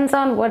depends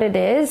on what it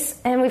is.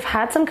 And we've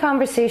had some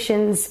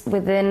conversations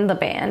within the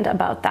band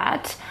about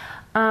that.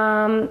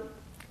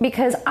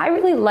 Because I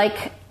really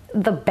like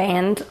the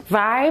band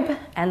vibe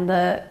and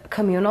the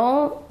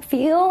communal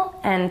feel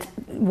and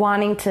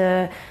wanting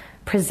to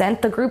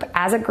present the group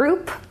as a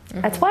group. Mm-hmm.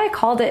 That's why I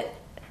called it,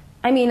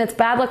 it's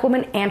Bad Luck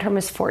Woman and Her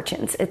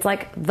Misfortunes. It's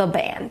like the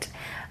band.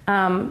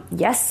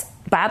 Yes,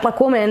 Bad Luck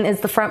Woman is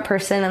the front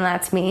person, and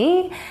that's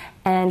me.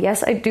 And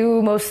yes, I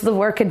do most of the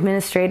work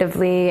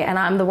administratively, and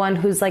I'm the one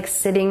who's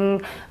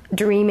sitting,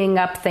 dreaming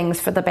up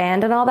things for the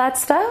band and all that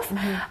stuff.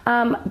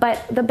 Mm-hmm.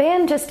 But the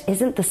band just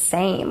isn't the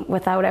same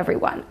without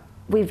everyone.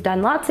 We've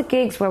done lots of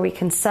gigs where we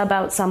can sub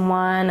out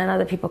someone and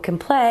other people can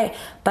play.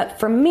 But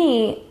for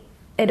me,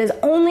 it is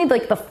only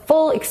the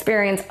full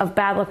experience of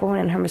Bad Luck Woman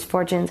and Her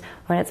Misfortunes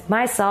when it's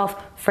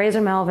myself, Fraser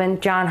Melvin,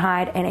 John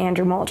Hyde, and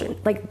Andrew Mulgin.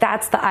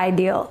 That's the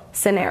ideal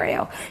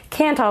scenario.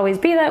 Can't always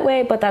be that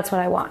way, but that's what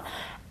I want.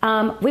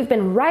 We've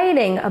been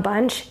writing a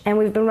bunch, and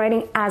we've been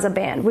writing as a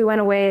band. We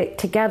went away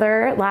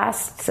together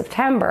last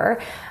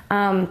September,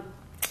 and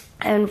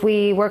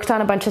we worked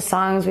on a bunch of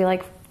songs. We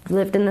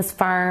lived in this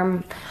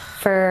farm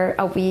for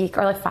a week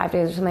or 5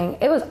 days or something.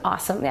 It was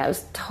awesome. Yeah, it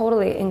was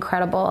totally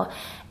incredible.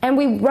 And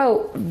we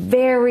wrote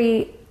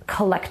very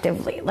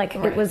collectively. Right.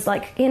 It was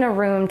in a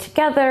room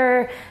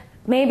together.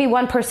 Maybe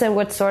one person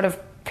would sort of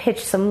pitch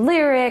some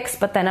lyrics,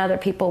 but then other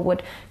people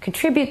would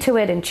contribute to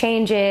it and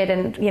change it.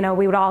 And,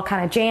 we would all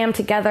kind of jam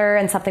together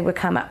and something would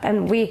come up.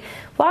 And we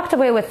walked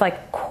away with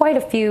quite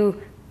a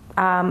few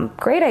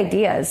great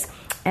ideas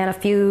and a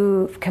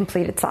few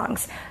completed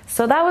songs.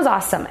 So that was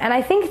awesome. And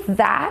I think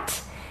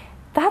that's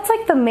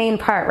the main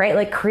part,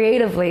 right?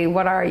 Creatively,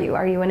 what are you?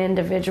 Are you an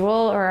individual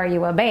or are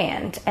you a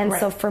band? And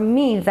so for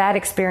me, that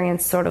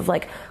experience sort of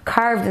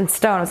carved in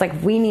stone. It's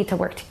we need to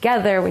work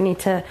together. We need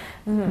to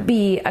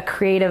be a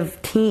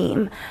creative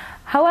team.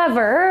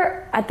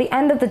 However, at the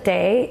end of the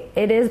day,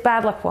 it is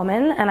Bad Luck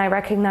Woman. And I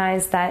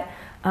recognize that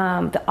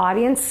the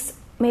audience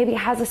maybe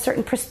has a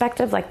certain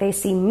perspective. They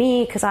see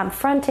me because I'm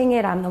fronting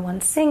it. I'm the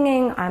one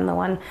singing. I'm the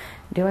one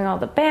doing all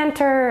the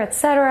banter,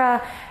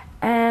 etc.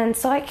 And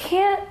so I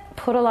can't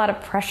put a lot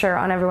of pressure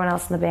on everyone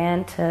else in the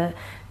band to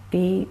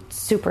be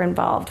super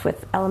involved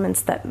with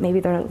elements that maybe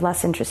they're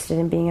less interested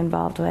in being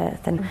involved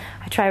with. And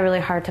I try really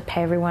hard to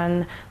pay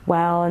everyone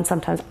well, and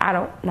sometimes I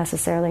don't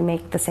necessarily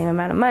make the same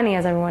amount of money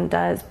as everyone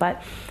does,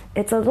 but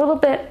it's a little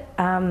bit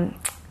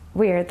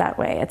weird that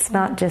way. It's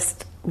not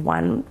just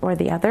one or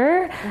the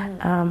other.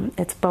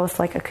 It's both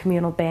like a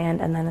communal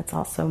band, and then it's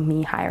also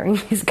me hiring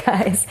these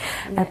guys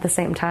at the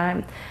same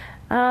time.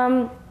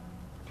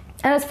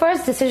 And as far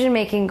as decision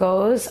making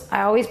goes,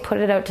 I always put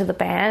it out to the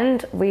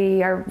band.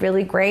 We are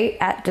really great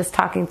at just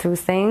talking through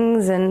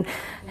things and,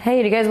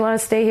 hey, do you guys want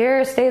to stay here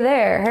or stay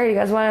there? Hey, do you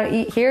guys want to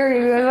eat here or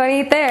do you guys want to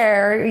eat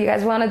there? Or you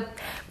guys want to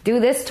do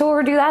this tour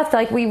or do that?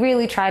 Like, we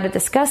really try to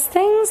discuss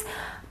things.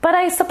 But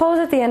I suppose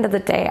at the end of the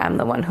day, I'm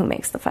the one who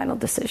makes the final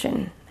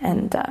decision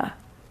and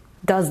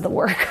does the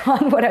work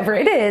on whatever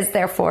it is.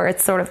 Therefore,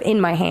 it's sort of in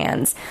my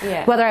hands,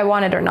 whether I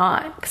want it or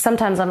not. 'Cause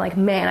sometimes I'm like,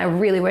 man, I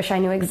really wish I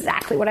knew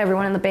exactly what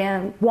everyone in the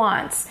band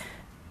wants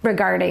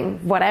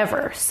regarding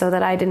whatever, so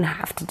that I didn't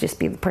have to just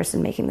be the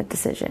person making the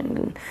decision.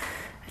 And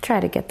I try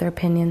to get their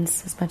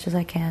opinions as much as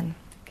I can.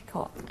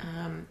 Cool.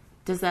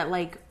 Does that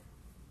like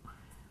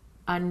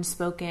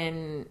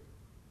unspoken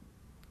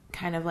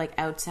kind of like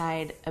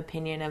outside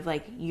opinion of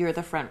like you are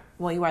the front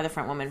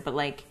woman, but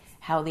like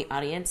how the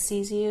audience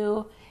sees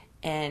you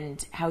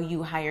and how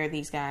you hire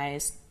these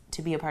guys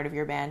to be a part of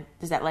your band,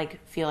 does that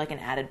like feel like an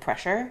added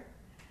pressure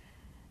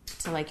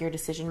to like your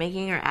decision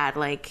making or add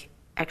like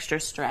extra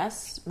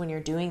stress when you're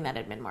doing that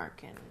at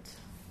Midmark?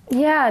 And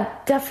yeah,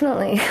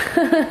 definitely.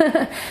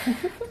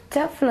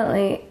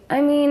 Definitely.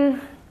 I mean,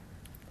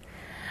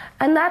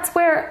 and that's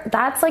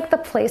like the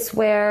place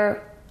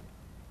where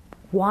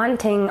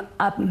wanting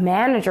a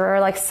manager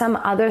or like some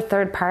other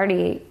third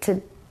party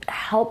to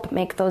help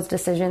make those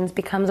decisions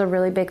becomes a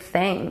really big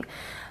thing.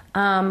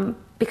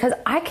 Because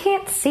I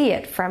can't see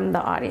it from the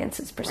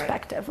audience's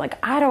perspective. Right. Like,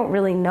 I don't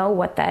really know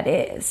what that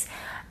is.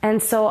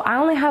 And so I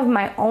only have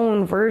my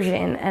own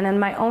version. And in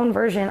my own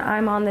version,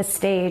 I'm on this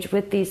stage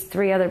with these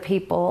 3 other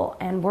people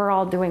and we're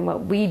all doing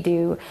what we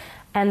do.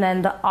 And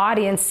then the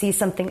audience sees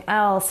something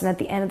else. And at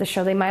the end of the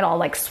show, they might all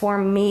like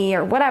swarm me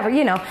or whatever,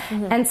 you know.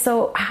 Mm-hmm. And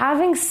so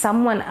having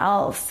someone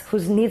else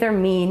who's neither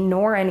me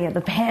nor any of the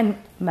band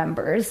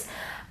members,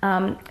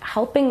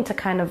 helping to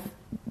kind of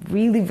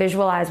really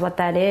visualize what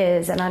that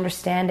is and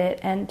understand it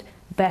and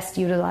best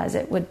utilize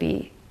it would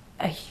be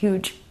a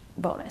huge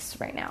bonus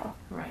right now,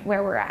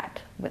 where we're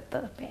at with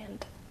the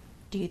band.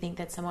 Do you think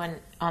that someone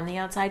on the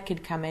outside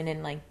could come in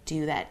and like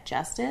do that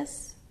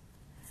justice?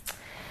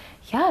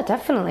 Yeah,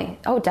 definitely.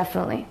 Oh,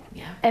 definitely.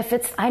 Yeah.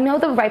 If I know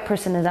the right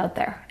person is out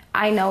there.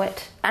 I know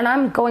it. And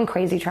I'm going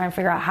crazy trying to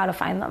figure out how to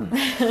find them.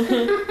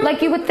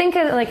 Like, you would think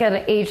at like at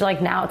an age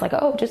like now, it's like,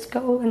 oh, just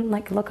go and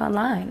like look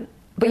online.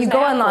 But you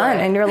go online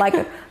and you're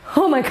like,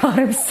 oh my God,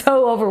 I'm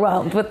so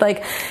overwhelmed with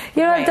like,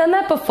 you know, I've done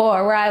that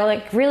before where I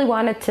like really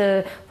wanted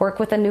to work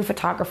with a new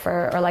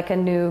photographer or like a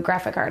new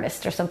graphic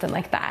artist or something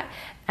like that.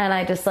 And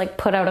I just like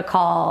put out a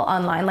call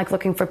online, like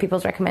looking for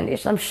people's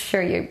recommendations. I'm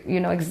sure you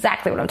know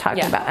exactly what I'm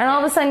talking about. And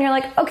all of a sudden you're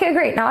like, okay,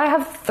 great. Now I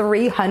have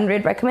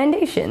 300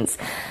 recommendations.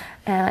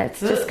 And it's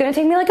just going to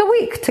take me like a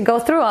week to go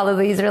through all of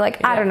these. Or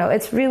like, I don't know.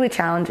 It's really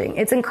challenging.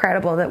 It's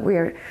incredible that we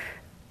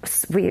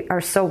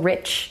are so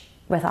rich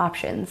with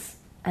options.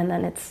 And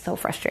then it's so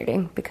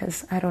frustrating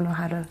because I don't know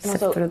how to sift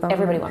through them.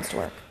 Everybody wants to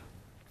work.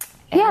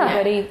 Yeah.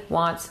 Everybody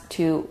wants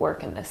to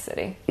work in this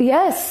city.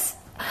 Yes.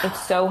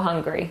 It's so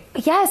hungry.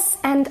 Yes.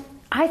 And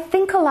I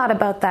think a lot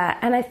about that.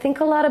 And I think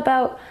a lot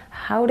about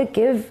how to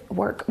give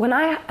work. When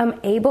I am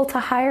able to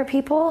hire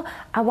people,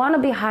 I want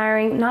to be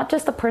hiring not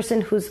just the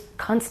person who's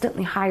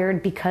constantly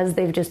hired because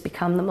they've just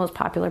become the most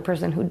popular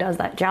person who does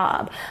that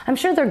job. I'm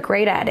sure they're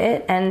great at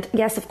it. And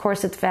yes, of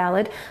course, it's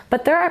valid.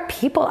 But there are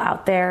people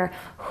out there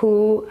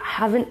who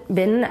haven't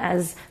been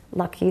as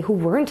lucky, who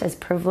weren't as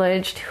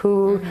privileged,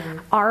 who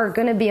are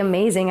going to be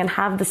amazing and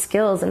have the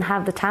skills and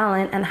have the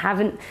talent and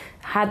haven't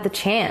had the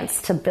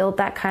chance to build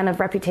that kind of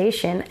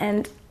reputation.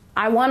 And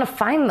I want to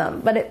find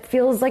them, but it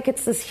feels like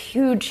it's this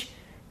huge,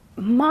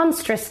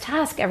 monstrous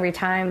task every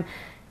time,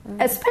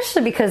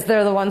 especially because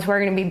they're the ones who are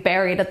going to be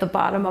buried at the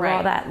bottom of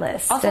all that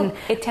list. Also, and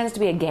it tends to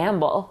be a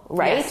gamble,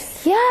 right?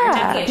 Yes.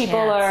 Yeah. That people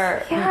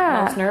are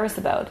most nervous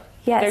about.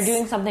 Yes. They're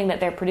doing something that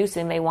they're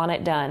producing, they want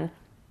it done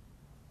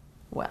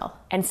well.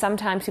 And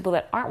sometimes people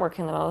that aren't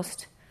working the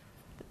most,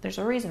 there's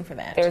a reason for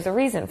that. There's a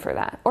reason for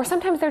that. Or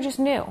sometimes they're just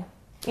new.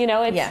 You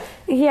know, it's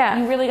yeah.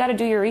 You really got to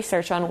do your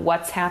research on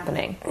what's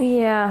happening.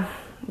 Yeah.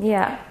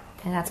 Yeah.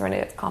 And that's when it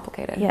gets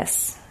complicated.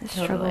 Yes. I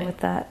struggle with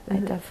that. I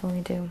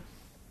definitely do.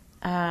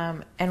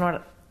 And one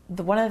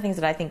of the things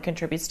that I think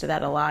contributes to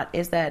that a lot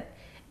is that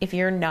if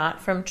you're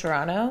not from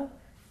Toronto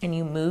and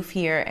you move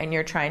here and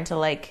you're trying to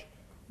like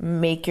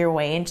make your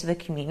way into the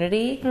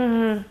community,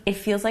 it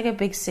feels like a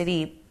big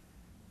city,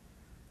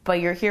 but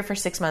you're here for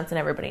 6 months and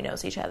everybody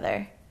knows each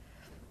other,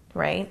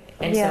 right?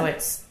 And so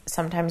it's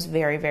sometimes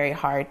very, very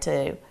hard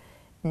to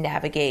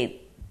navigate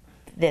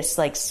this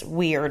like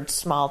weird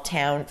small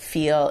town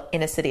feel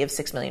in a city of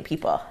 6 million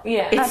people.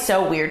 Yeah. It's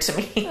so weird to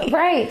me.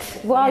 Right.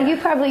 Well,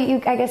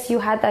 I guess you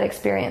had that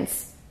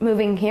experience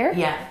moving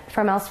here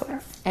from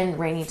elsewhere. And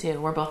Rainey too.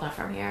 We're both not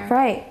from here.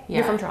 Right. Yeah.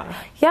 You're from Toronto.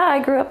 Yeah,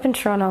 I grew up in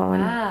Toronto.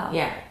 And Wow.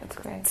 Yeah. That's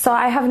great. so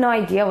I have no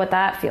idea what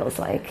that feels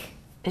like.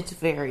 It's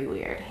very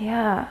weird.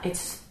 Yeah.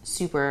 It's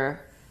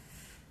super,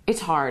 it's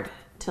hard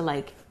to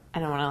like I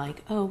don't want to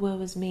like, oh, woe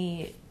was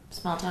me,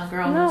 small town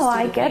girl. No,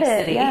 I get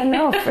it. City. Yeah,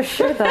 no, for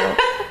sure though.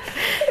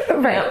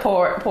 Right. No,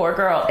 poor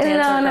girl,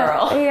 dancer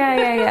girl.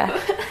 Yeah.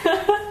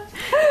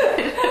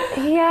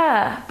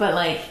 Yeah. But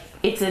like,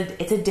 it's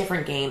a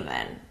different game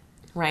then,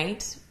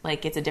 right?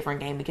 Like, it's a different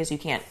game because you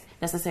can't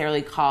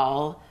necessarily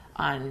call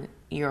on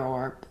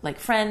your like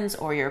friends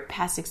or your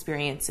past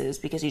experiences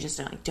because you just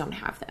don't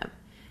have them.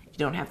 You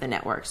don't have the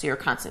network, so you're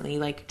constantly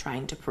like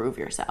trying to prove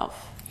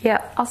yourself.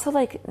 Yeah. Also,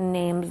 like,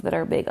 names that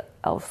are big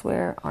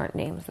elsewhere aren't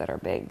names that are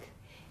big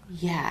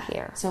Yeah.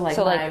 here. So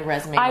my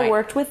resume. I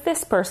worked with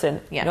this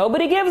person. Yeah.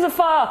 Nobody gives a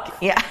fuck.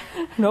 Yeah.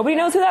 Nobody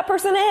knows who that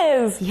person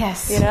is.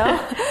 Yes. You know?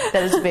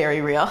 That is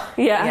very real.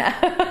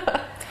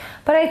 Yeah.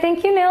 But I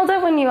think you nailed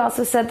it when you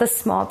also said the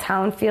small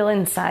town feel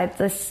inside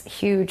this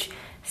huge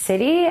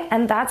city.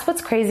 And that's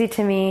what's crazy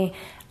to me.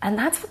 And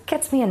that's what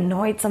gets me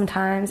annoyed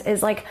sometimes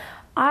is like,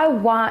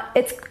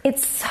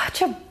 it's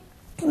such a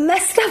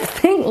messed up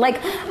thing. Like,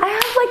 I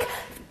have like,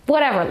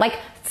 whatever, like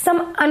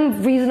some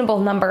unreasonable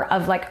number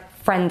of like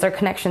friends or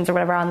connections or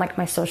whatever on like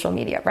my social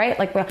media, right?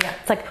 Like,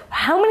 It's like,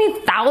 how many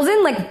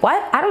thousand? Like,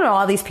 what? I don't know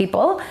all these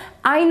people.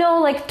 I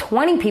know like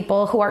 20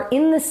 people who are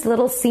in this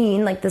little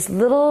scene, like this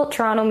little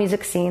Toronto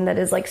music scene that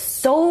is like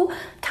so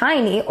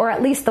tiny, or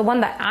at least the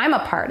one that I'm a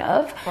part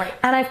of. Right.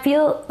 And I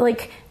feel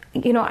like,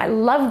 you know, I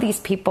love these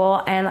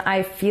people and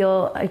I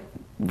feel a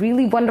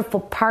really wonderful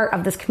part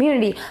of this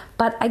community,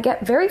 but I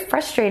get very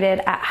frustrated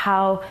at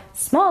how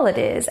small it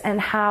is and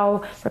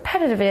how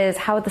repetitive it is,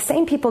 how the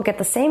same people get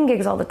the same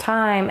gigs all the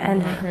time.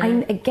 And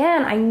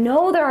I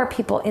know there are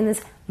people in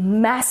this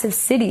massive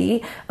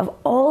city of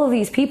all of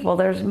these people.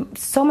 There's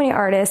so many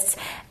artists,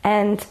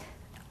 and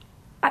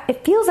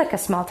it feels like a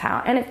small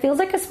town, and it feels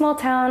like a small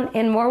town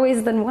in more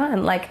ways than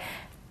one. Like,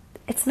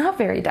 it's not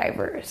very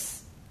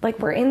diverse. Like,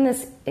 we're in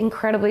this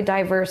incredibly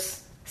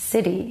diverse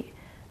city,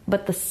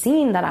 but the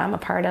scene that I'm a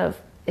part of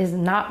is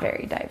not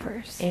very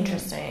diverse.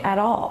 Interesting. At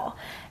all.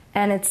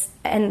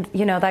 And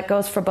you know, that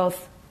goes for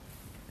both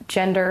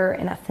gender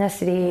and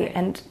ethnicity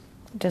and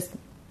just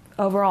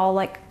overall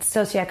like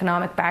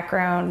socioeconomic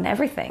background and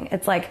everything.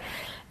 It's like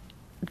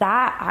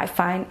that I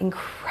find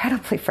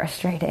incredibly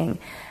frustrating.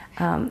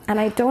 And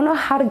I don't know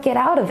how to get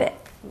out of it.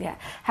 Yeah.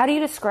 How do you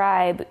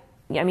describe,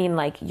 I mean,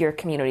 like, your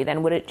community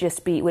then? Would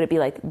it be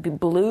like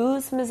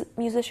blues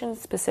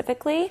musicians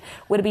specifically?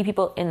 Would it be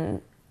people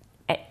in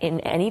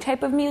any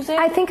type of music?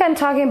 I think I'm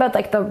talking about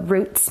like the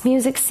roots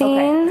music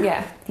scene. Okay.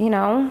 Yeah. You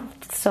know?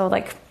 So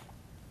like,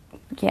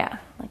 yeah.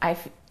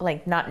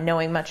 Like not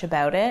knowing much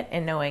about it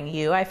and knowing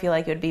you, I feel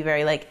like it would be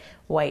very like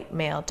white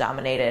male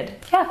dominated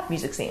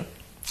music scene.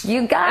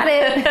 You got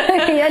it.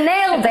 You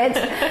nailed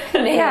it.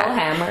 Nail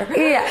hammer.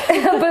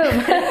 Yeah. Boom.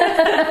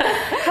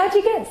 How'd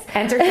you guess?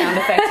 Enter sound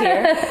effect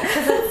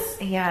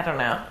here. Yeah, I don't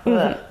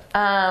know.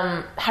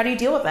 How do you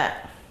deal with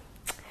that?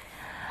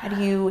 How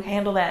do you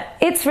handle that?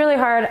 It's really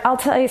hard. I'll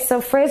tell you.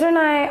 So Fraser and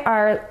I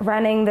are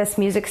running this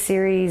music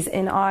series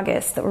in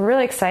August that we're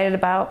really excited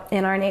about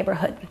in our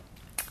neighborhood.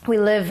 We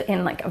live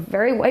in like a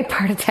very white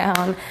part of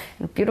town,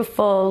 in a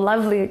beautiful,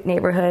 lovely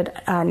neighborhood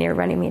near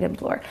Runnymede and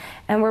Bloor.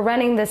 And we're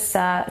running this,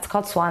 it's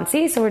called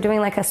Swansea. So we're doing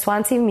like a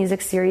Swansea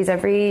music series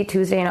every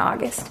Tuesday in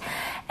August.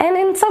 And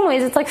in some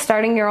ways, it's like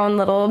starting your own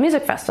little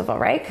music festival,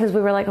 right? Because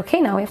we were like,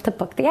 okay, now we have to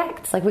book the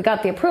acts. Like, we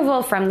got the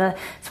approval from the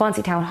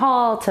Swansea Town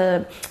Hall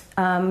to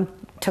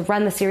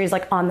run the series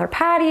like on their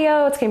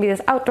patio. It's going to be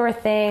this outdoor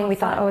thing. We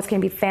thought, it's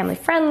going to be family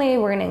friendly.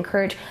 We're going to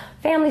encourage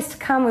families to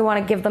come. We want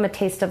to give them a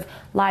taste of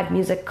live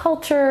music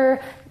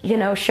culture, you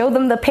know, show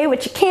them the pay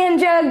what you can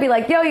jug, be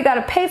like, yo, you got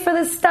to pay for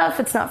this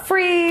stuff. It's not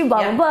free,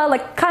 blah, blah, blah.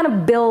 Like, kind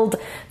of build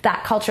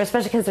that culture,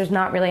 especially because there's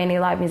not really any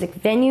live music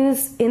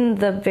venues in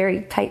the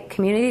very tight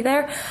community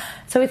there.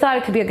 So we thought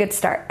it could be a good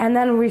start. And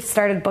then we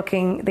started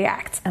booking the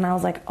acts. And I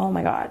was like, oh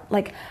my God.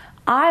 Like,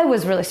 I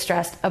was really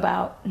stressed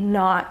about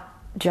not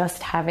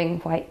just having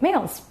white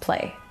males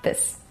play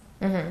this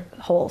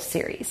whole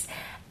series.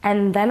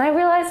 And then I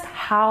realized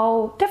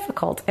how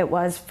difficult it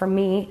was for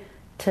me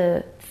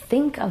to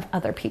think of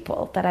other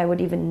people that I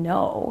would even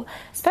know,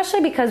 especially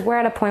because we're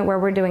at a point where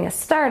we're doing a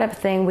startup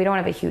thing. We don't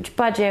have a huge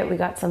budget. We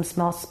got some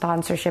small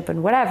sponsorship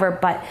and whatever,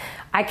 but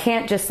I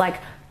can't just like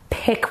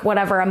pick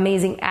whatever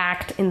amazing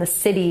act in the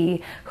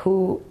city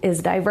who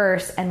is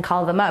diverse and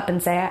call them up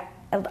and say,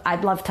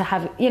 I'd love to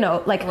have, you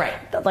know, like,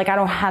 like I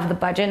don't have the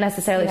budget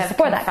necessarily to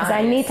support that, because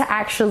I need to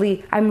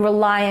actually, I'm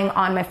relying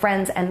on my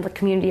friends and the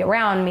community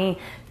around me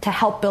to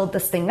help build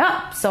this thing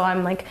up. So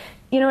I'm like,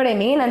 you know what I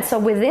mean? And so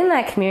within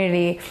that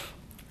community,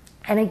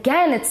 and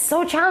again, it's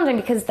so challenging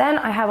because then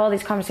I have all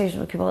these conversations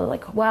with people that are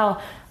like,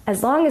 well,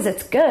 as long as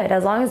it's good,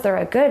 as long as they're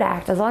a good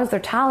act, as long as they're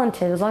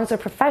talented, as long as they're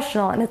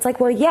professional. And it's like,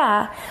 well,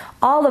 yeah,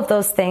 all of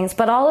those things,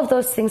 but all of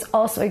those things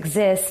also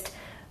exist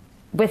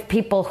with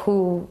people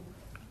who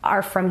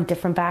are from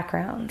different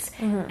backgrounds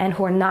and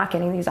who are not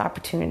getting these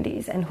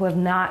opportunities and who have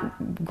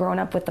not grown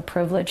up with the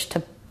privilege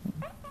to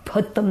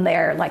put them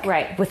there,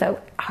 like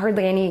without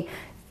hardly any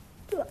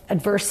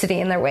adversity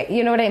in their way.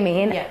 You know what I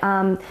mean?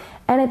 Yeah.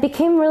 And it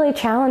became really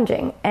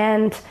challenging.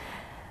 And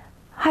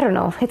I don't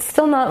know. It's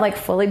still not like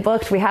fully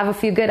booked. We have a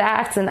few good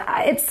acts, and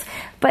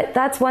but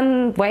that's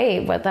one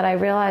way that I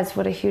realized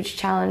what a huge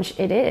challenge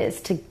it is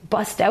to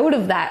bust out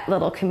of that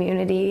little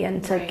community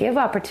and to give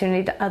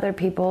opportunity to other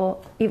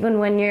people, even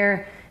when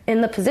you're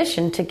in the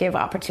position to give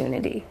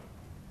opportunity,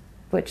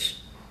 that's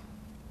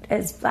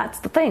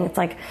the thing. It's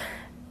like,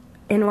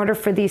 in order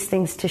for these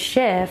things to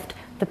shift,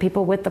 the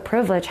people with the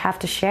privilege have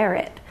to share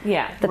it.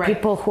 Yeah. The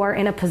people who are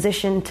in a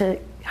position to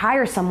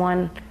hire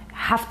someone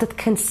have to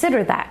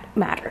consider that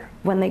matter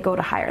when they go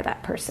to hire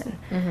that person.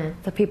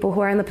 The people who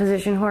are in the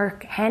position who are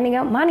handing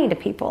out money to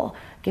people,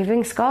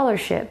 giving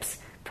scholarships,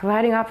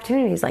 providing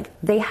opportunities, like,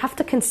 they have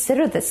to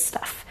consider this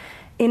stuff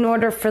in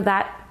order for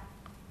that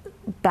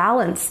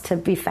balance to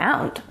be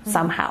found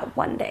somehow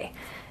one day.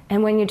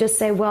 And when you just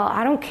say, well,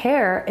 I don't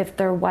care if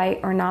they're white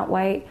or not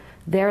white,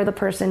 they're the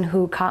person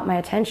who caught my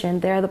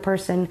attention, they're the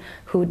person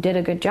who did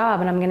a good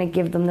job, and I'm going to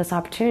give them this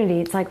opportunity.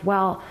 It's like,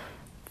 well,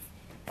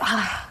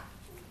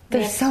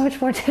 there's so much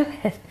more to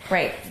it.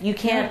 Right. You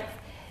can't,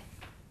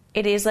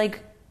 it is like,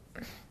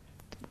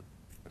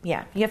 you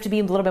have to be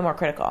a little bit more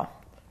critical,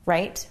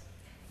 right?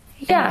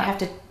 Yeah. And you have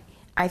to,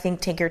 I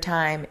think, take your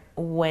time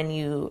when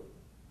you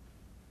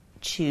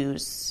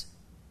choose,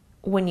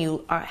 when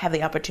you have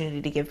the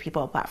opportunity to give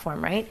people a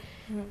platform, right?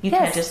 You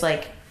can't just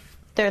like,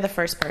 they're the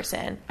first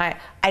person. I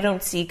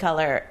don't see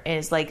color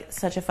as like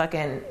such a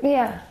fucking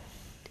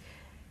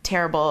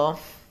terrible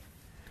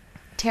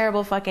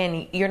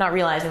fucking, you're not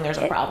realizing there's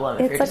a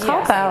problem. It's a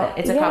cop-out.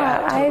 It's a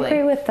cop-out. Totally.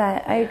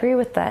 I agree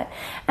with that.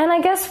 And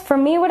I guess for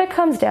me, what it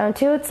comes down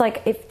to, it's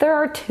like, if there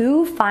are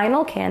two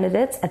final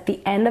candidates at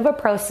the end of a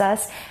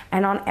process,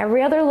 and on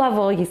every other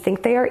level you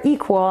think they are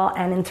equal,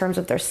 and in terms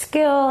of their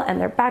skill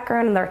and their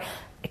background and their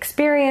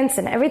experience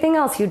and everything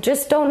else, you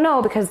just don't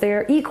know because they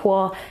are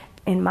equal.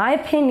 In my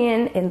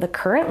opinion, in the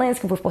current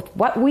landscape, with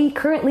what we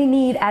currently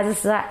need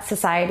as a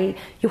society,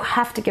 you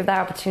have to give that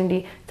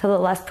opportunity to the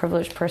less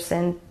privileged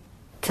person,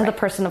 to the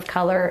person of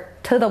color,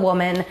 to the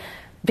woman,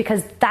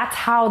 because that's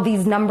how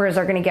these numbers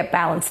are going to get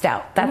balanced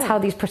out. That's how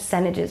these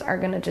percentages are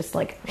going to just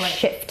like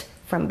shift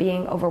from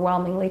being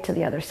overwhelmingly to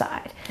the other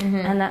side.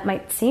 And that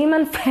might seem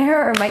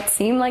unfair, or might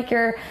seem like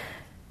you're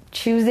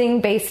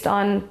choosing based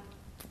on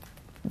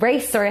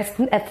race or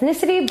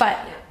ethnicity, but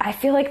I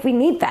feel like we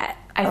need that.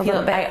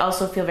 I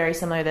also feel very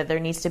similar that there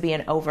needs to be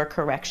an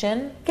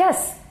overcorrection.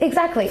 Yes,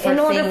 exactly. In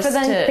order for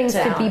things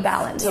to be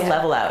balanced, to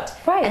level out,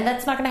 right? And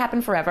that's not going to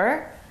happen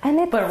forever.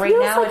 But right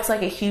now, it's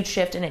like a huge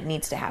shift, and it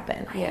needs to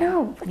happen. I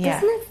know. But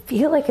doesn't it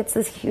feel like it's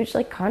this huge,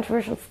 like,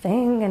 controversial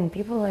thing, and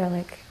people are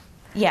like,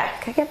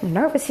 I get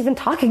nervous even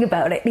talking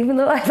about it, even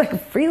though I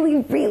like really,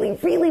 really,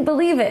 really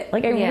believe it.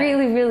 Like, I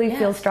really, really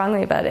feel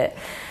strongly about it.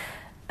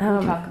 We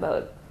talk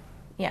about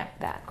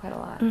that quite a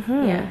lot.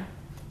 Yeah,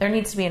 there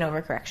needs to be an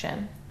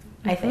overcorrection,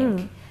 I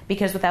think,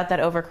 because without that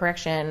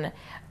overcorrection,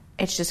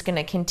 it's just going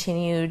to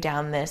continue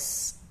down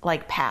this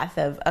like path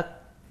of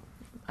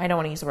I don't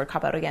want to use the word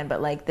cop out again,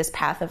 but like this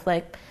path of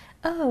like,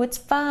 oh, it's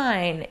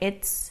fine.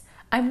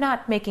 I'm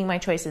not making my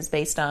choices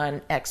based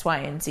on X, Y,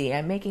 and Z.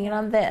 I'm making it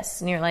on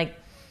this. And you're like,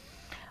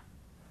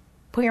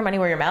 put your money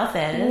where your mouth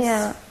is.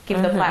 Yeah.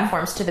 Give the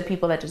platforms to the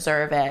people that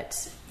deserve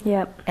it.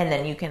 Yep. And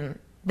then you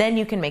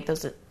can make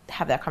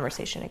have that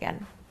conversation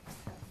again.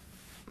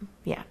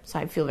 Yeah. So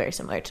I feel very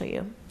similar to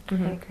you. I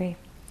agree.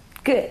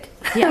 Good.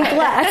 Yeah. I'm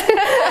glad.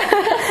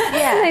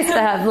 It's nice to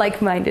have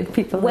like-minded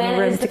people in the room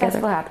together. When is the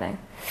festival happening?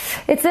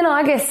 It's in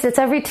August. It's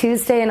every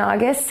Tuesday in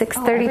August,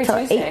 6:30 till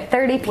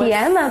 8:30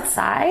 p.m.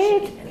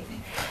 outside.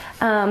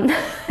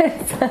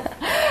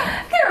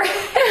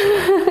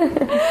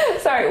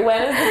 Sorry,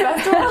 when is the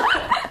festival?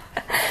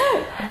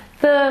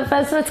 The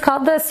festival, it's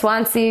called the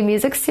Swansea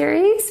Music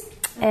Series,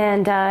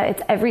 and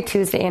it's every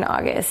Tuesday in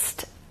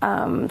August,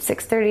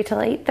 6:30 till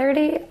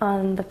 8:30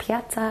 on the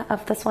piazza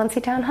of the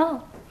Swansea Town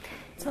Hall.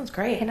 Sounds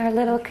great. In our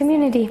little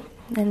community.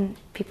 And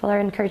people are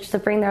encouraged to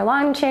bring their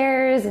lawn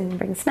chairs and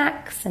bring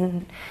snacks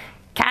and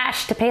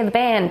cash to pay the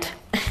band.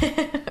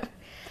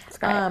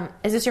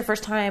 Is this your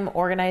first time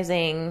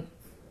organizing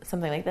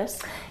something like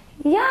this?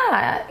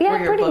 Yeah, where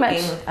you're pretty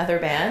booking much. Other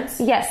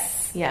bands?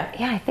 Yes. Yeah,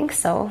 I think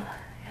so.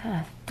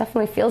 Yeah,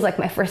 definitely feels like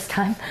my first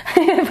time.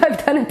 If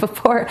I've done it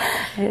before,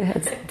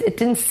 it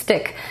didn't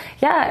stick.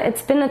 Yeah,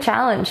 it's been a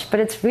challenge, but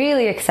it's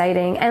really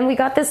exciting. And we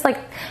got this like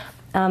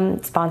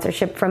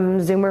sponsorship from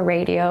Zoomer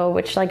Radio,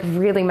 which like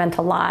really meant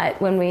a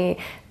lot when we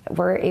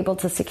were able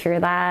to secure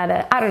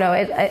that. I don't know,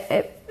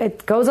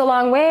 it goes a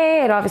long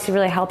way. It obviously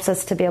really helps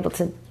us to be able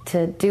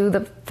to do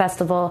the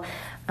festival,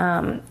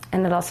 and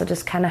it also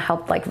just kind of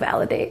helped like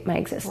validate my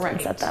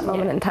existence at that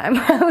moment in time.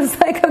 I was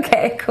like,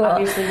 okay, cool.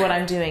 Obviously what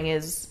I'm doing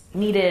is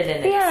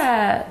needed,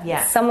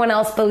 and someone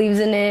else believes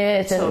in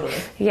it. Totally.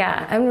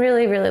 And I'm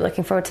really, really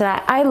looking forward to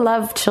that. I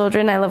love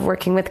children. I love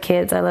working with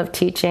kids. I love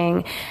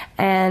teaching,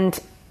 and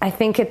I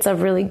think it's a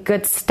really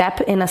good step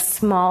in a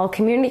small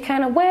community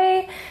kind of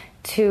way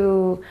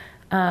to,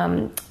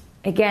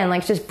 again,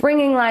 like just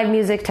bringing live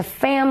music to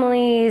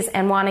families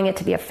and wanting it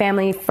to be a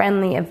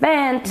family-friendly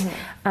event,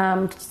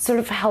 sort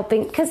of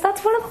helping, because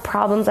that's one of the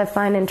problems I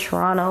find in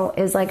Toronto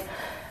is like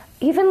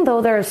even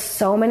though there's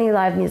so many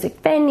live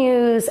music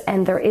venues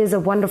and there is a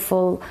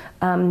wonderful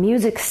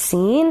music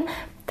scene,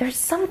 there's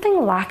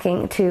something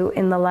lacking too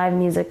in the live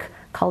music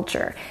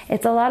culture.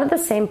 It's a lot of the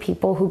same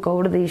people who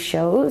go to these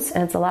shows,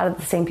 and it's a lot of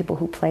the same people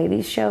who play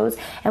these shows.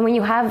 And when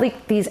you have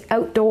like these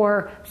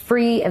outdoor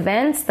free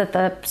events that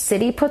the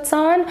city puts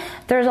on,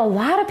 there's a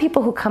lot of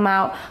people who come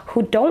out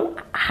who don't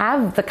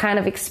have the kind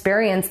of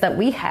experience that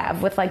we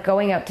have with like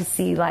going out to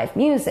see live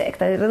music.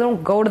 They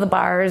don't go to the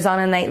bars on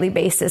a nightly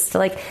basis to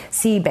like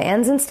see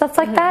bands and stuff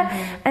like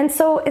that. And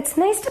so it's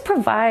nice to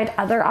provide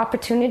other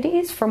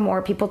opportunities for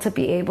more people to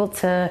be able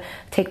to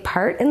take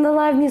part in the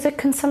live music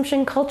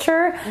consumption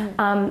culture,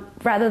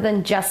 rather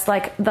than just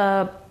like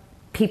the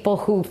people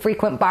who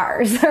frequent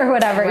bars or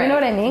whatever. Right. You know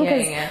what I mean?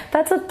 Because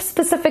that's a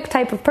specific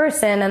type of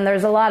person, and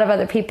there's a lot of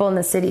other people in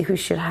the city who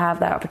should have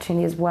that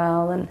opportunity as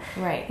well. And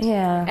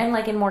and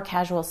like in more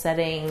casual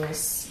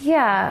settings,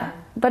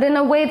 but in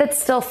a way that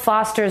still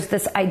fosters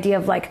this idea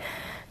of like,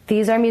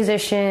 these are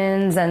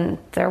musicians and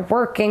they're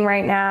working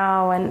right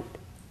now, and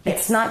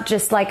it's not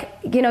just like,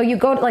 you know, you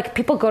go to, like,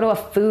 people go to a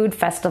food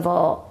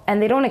festival and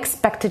they don't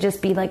expect to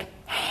just be like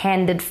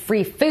handed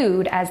free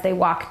food as they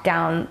walk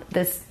down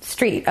this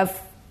street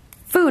of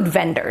food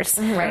vendors.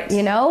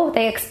 You know,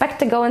 they expect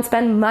to go and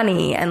spend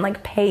money and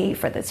like pay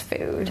for this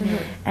food.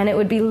 And it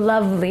would be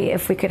lovely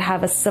if we could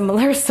have a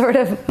similar sort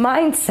of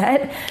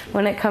mindset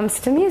when it comes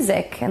to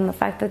music and the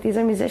fact that these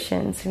are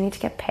musicians who need to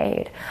get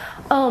paid.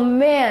 Oh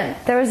man,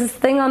 there was this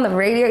thing on the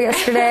radio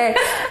yesterday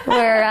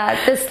where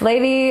this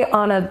lady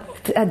on a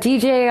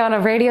DJ on a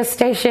radio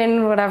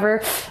station,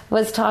 whatever,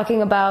 was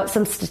talking about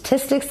some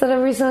statistics that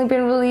have recently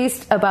been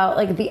released about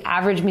like the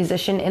average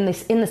musician in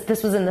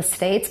this was in the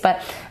States,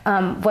 but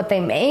what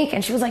they make.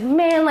 And she was like,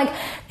 man, like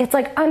it's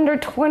like under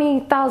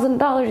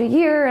 $20,000 a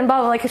year and blah,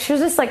 blah, like she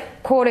was just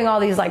like quoting all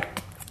these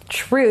like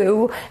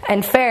true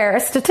and fair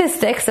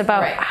statistics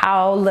about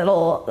how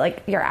little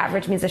like your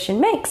average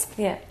musician makes.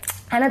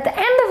 And at the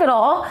end of it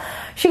all,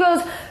 she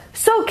goes,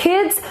 so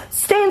kids,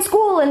 stay in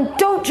school and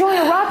don't join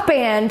a rock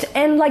band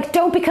and like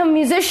don't become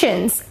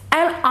musicians.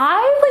 And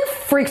I like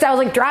freaked out. I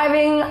was like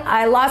driving.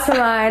 I lost my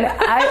mind.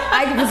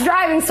 I was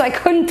driving, so I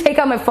couldn't take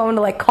out my phone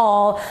to like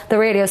call the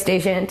radio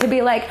station to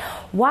be like,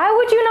 why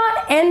would you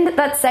not end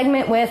that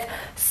segment with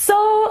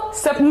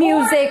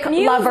music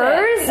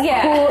lovers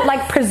who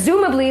like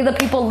presumably the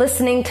people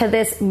listening to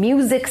this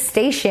music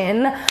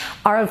station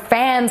are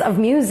fans of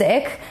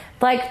music.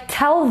 Like,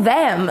 tell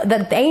them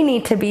that they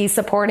need to be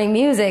supporting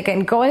music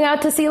and going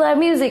out to see live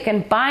music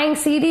and buying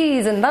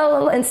CDs and blah, blah,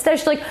 blah. Instead,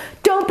 she's like,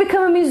 don't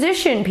become a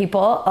musician,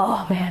 people.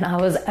 Oh, man, I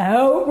was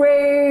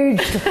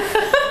outraged.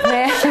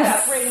 Man,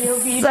 radio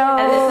VJ.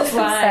 And this is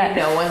why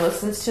no one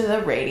listens to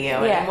the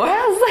radio anymore.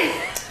 I was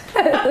like...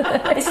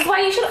 This is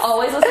why you should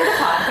always listen to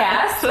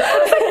podcasts.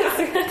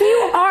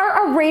 You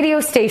are a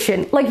radio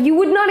station. Like, you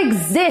would not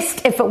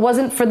exist if it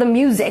wasn't for the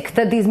music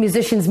that these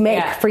musicians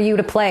make for you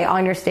to play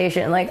on your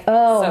station. Like,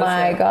 oh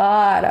my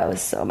God, I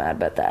was so mad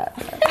about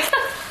that.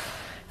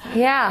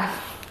 Yeah.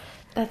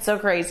 That's so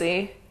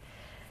crazy.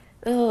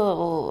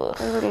 Oh.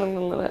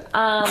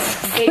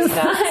 Based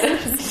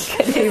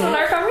on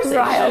our conversation.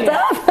 Riled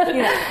up.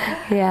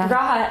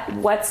 Raha,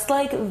 what's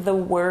like the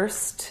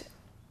worst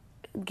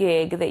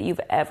gig that you've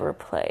ever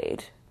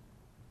played?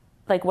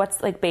 Like,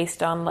 what's like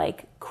based on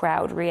like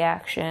crowd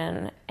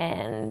reaction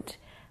and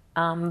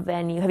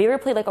venue? Have you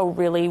ever played like a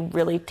really,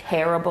 really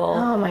terrible,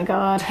 oh my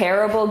God,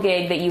 terrible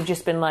gig that you've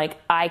just been like,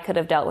 I could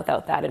have dealt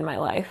without that in my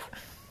life?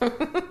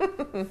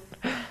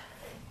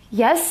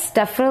 Yes,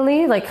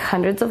 definitely, like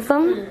hundreds of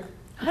them.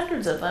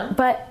 Hundreds of them.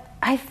 But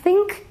I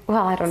think,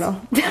 well, I don't know,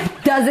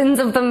 dozens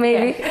of them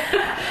maybe.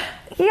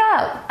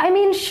 Yeah, I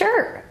mean,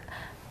 sure.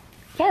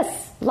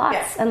 Yes,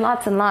 lots and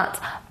lots and lots.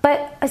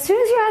 But as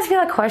soon as you asked me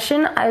that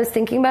question, I was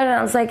thinking about it and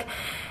I was like,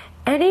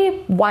 any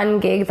one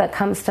gig that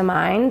comes to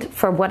mind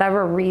for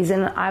whatever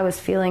reason I was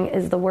feeling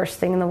is the worst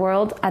thing in the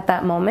world at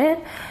that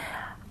moment,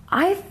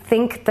 I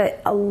think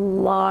that a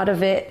lot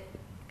of it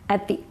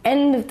at the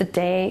end of the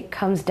day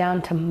comes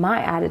down to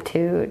my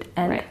attitude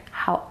and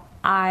how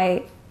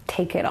I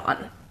take it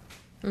on.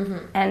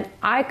 And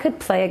I could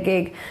play a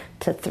gig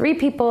to 3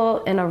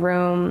 people in a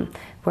room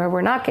where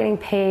we're not getting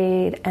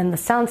paid and the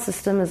sound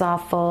system is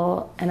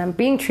awful and I'm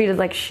being treated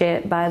like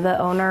shit by the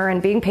owner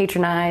and being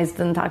patronized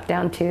and talked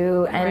down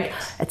to and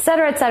et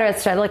cetera, et cetera, et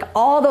cetera. Like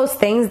all those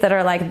things that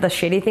are like the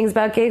shitty things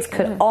about gigs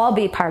could all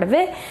be part of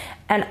it.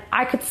 And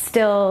I could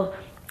still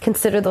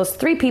consider those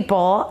 3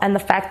 people and the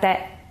fact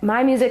that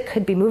my music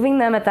could be moving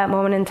them at that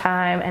moment in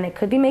time and it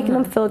could be making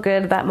them feel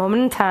good at that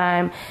moment in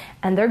time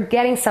and they're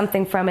getting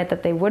something from it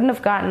that they wouldn't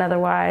have gotten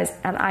otherwise,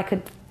 and I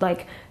could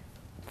like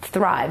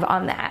thrive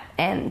on that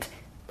and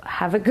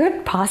have a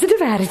good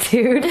positive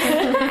attitude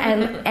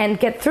and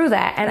get through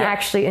that and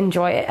actually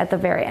enjoy it at the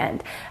very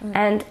end.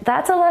 And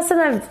that's a lesson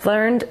I've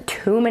learned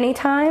too many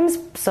times,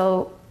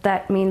 so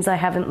that means I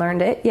haven't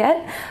learned it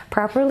yet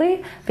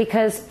properly,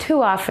 because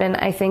too often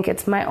I think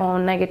it's my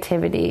own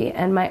negativity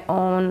and my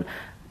own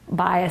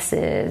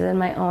biases and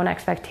my own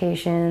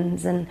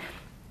expectations and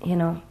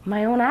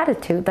my own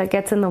attitude that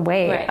gets in the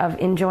way of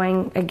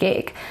enjoying a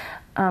gig.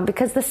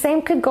 Because the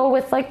same could go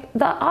with like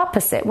the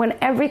opposite, when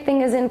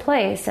everything is in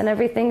place and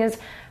everything is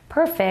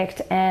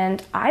perfect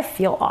and I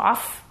feel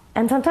off.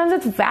 And sometimes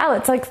it's valid.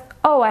 It's like,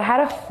 oh, I had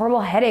a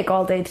horrible headache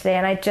all day today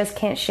and I just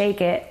can't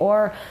shake it.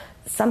 Or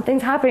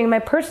something's happening in my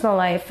personal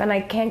life and I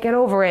can't get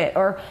over it.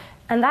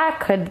 And that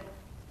could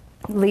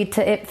lead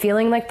to it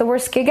feeling like the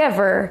worst gig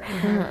ever.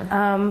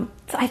 Mm-hmm.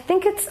 So I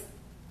think it's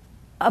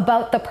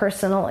about the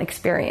personal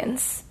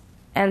experience.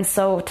 And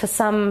so to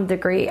some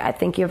degree, I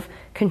think you have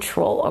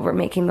control over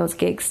making those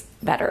gigs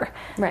better.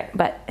 Right.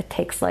 But it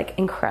takes like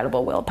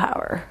incredible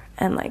willpower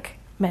and like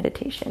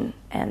meditation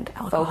and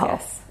alcohol.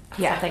 Focus.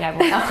 Yeah. Something I've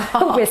learned.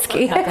 Alcohol.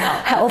 Whiskey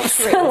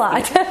helps a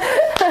lot.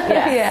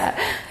 Yeah.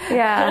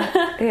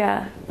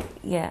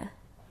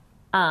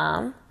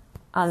 On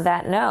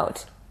that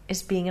note,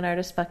 is being an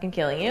artist fucking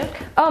killing you?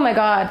 Oh my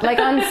God. Like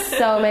on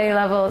so many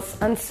levels.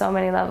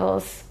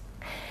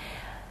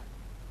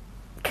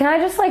 Can I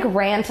just like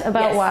rant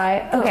about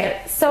why?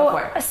 Okay, so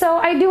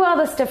I do all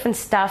this different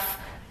stuff.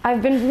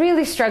 I've been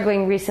really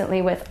struggling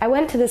recently with, I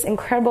went to this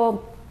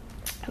incredible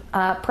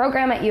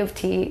program at U of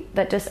T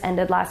that just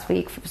ended last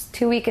week. It was a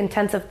 2-week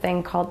intensive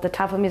thing called the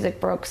Tafel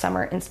Music Baroque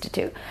Summer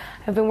Institute.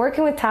 I've been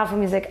working with Tafel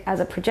Music as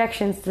a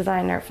projections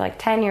designer for like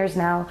 10 years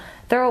now.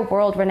 They're a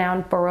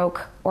world-renowned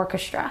Baroque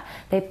orchestra.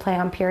 They play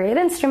on period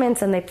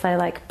instruments and they play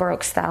like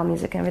Baroque style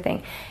music and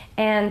everything.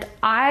 And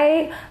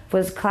I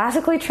was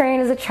classically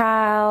trained as a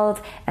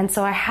child, and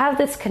so I have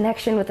this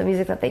connection with the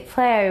music that they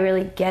play. I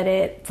really get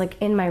it. It's like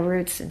in my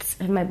roots. It's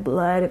in my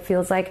blood, it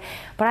feels like.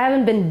 But I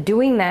haven't been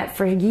doing that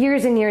for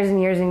years and years and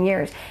years and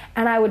years.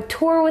 And I would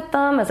tour with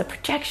them as a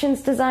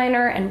projections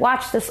designer and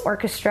watch this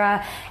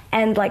orchestra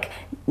and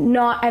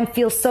and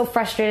feel so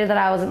frustrated that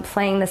I wasn't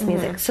playing this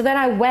music. Mm-hmm. So then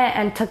I went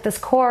and took this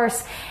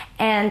course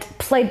and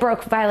played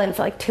Baroque violin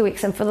for like 2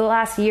 weeks. And for the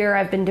last year,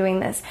 I've been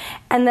doing this.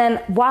 And then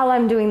while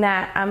I'm doing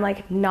that, I'm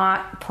like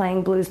not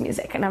playing blues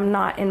music and I'm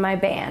not in my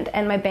band.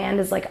 And my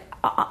band is like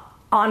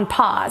on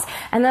pause.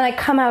 And then I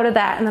come out of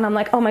that and then I'm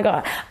like, oh my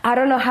God, I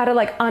don't know how to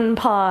like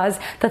unpause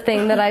the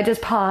thing that I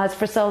just paused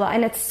for so long.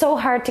 And it's so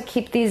hard to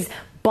keep these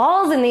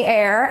balls in the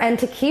air and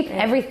to keep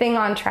everything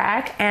on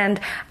track. And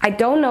I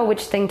don't know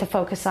which thing to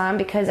focus on,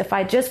 because if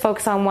I just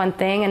focus on one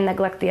thing and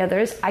neglect the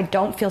others, I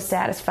don't feel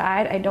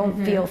satisfied. I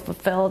don't feel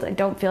fulfilled. I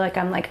don't feel like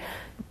I'm like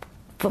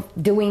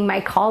doing my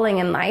calling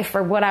in life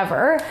or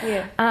whatever.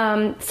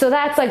 So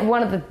that's like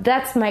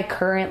that's my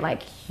current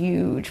like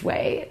huge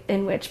way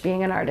in which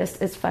being an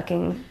artist is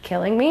fucking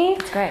killing me.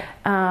 That's great.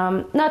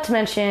 Not to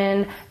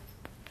mention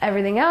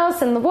everything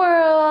else in the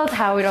world,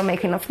 how we don't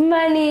make enough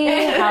money,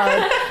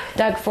 how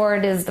Doug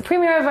Ford is the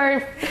premier of our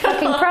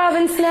fucking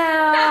province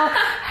now,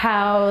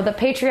 how the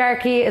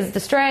patriarchy is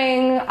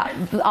destroying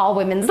all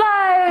women's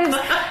lives,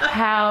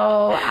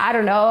 how, I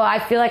don't know, I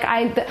feel like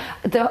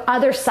the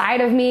other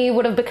side of me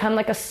would have become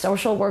like a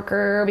social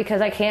worker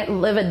because I can't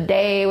live a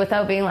day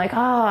without being like,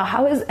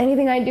 how is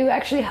anything I do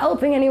actually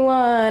helping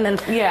anyone? And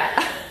I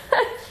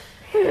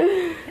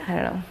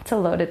don't know. It's a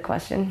loaded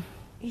question.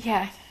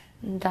 Yeah.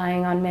 I'm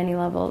dying on many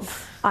levels.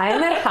 I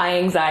am at high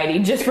anxiety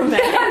just from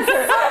that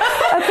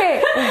answer. Okay,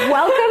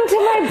 welcome to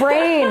my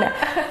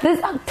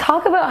brain.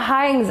 Talk about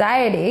high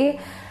anxiety.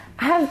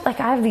 I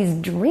have these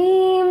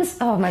dreams.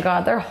 Oh my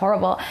God, they're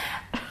horrible.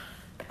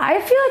 I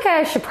feel like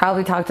I should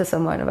probably talk to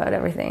someone about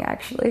everything,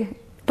 actually.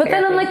 But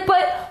then I'm like,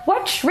 but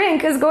what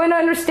shrink is going to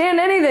understand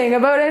anything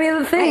about any of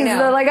the things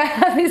that I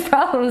have these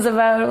problems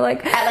about? I'm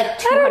like, at like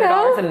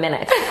 $200 a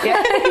minute.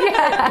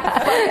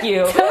 Fuck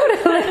you.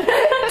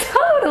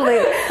 Totally.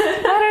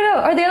 I don't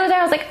know. Or the other day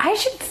I was like, I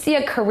should see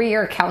a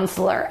career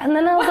counselor. And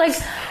then I was like,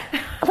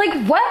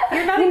 what?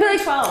 You're not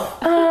even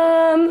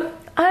 12.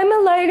 I'm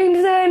a lighting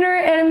designer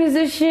and a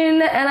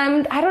musician,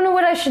 and I don't know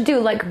what I should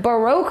do, like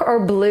Baroque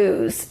or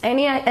blues.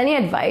 Any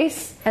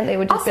advice? And they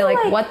would just be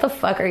like, what the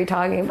fuck are you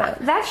talking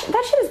about? That shit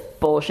is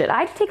bullshit. I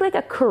had to take like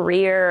a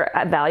career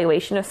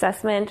evaluation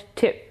assessment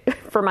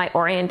for my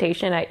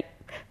orientation at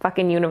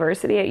fucking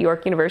university, at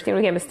York University, when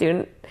I became a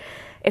student.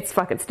 It's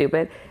fucking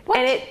stupid. What?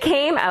 And it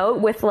came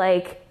out with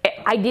like,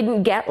 I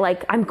didn't get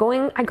like, I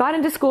got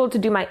into school to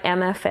do my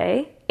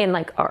MFA in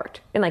like art,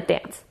 in like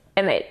dance.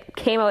 And it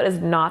came out as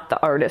not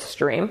the artist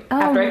stream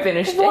after I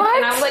finished it. And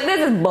I was like,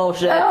 this is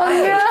bullshit. Oh,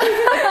 no.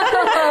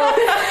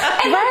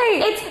 And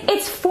right.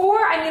 It's for,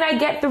 I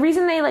get the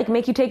reason they like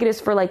make you take it is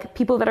for like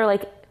people that are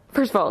like,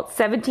 first of all,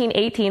 17,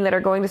 18 that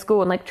are going to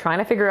school and like trying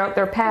to figure out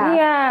their path.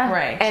 Yeah.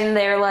 Right. And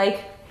they're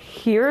like,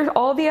 here's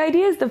all the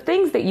ideas of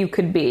things that you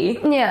could be.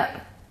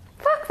 Yeah.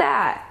 Fuck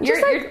that.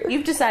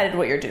 You've decided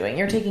what you're doing.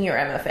 You're taking your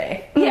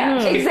MFA.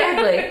 Yeah,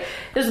 exactly.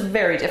 This is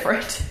very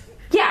different.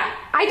 Yeah,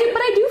 I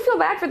do feel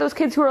bad for those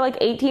kids who are like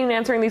 18 and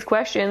answering these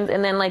questions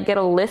and then like get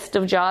a list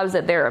of jobs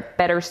that they're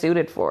better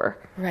suited for.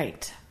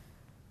 Right.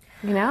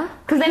 You know?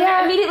 Because then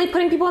they're immediately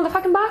putting people in the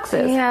fucking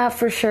boxes. Yeah,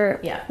 for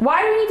sure. Yeah.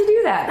 Why do we need to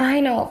do that? I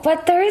know,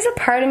 but there is a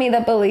part of me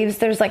that believes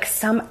there's like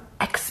some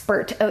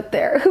expert out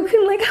there who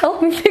can like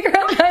help me figure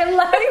out my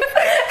life.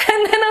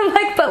 And then I'm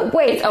like, but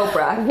wait, it's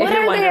Oprah. What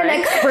are they an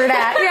expert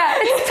at? Yeah,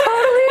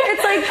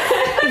 it's like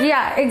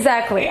Yeah,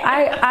 exactly.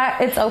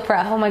 It's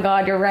Oprah. Oh my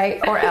God, you're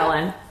right. Or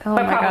Ellen. Oh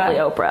but my probably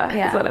God. Oprah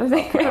Yeah. is what I'm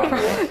thinking.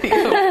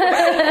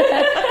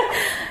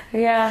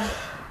 Yeah.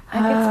 I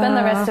could spend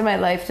the rest of my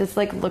life just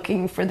like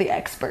looking for the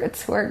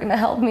experts who are going to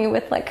help me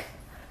with like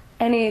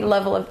any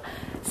level of.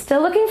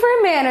 Still looking for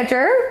a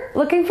manager,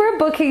 looking for a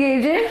booking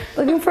agent,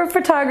 looking for a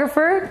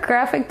photographer,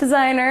 graphic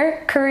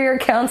designer, career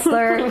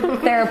counselor,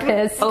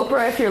 therapist.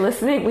 Oprah, if you're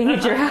listening, we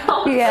need your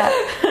help. Yeah.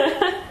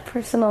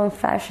 Personal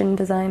fashion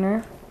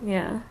designer.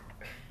 Yeah.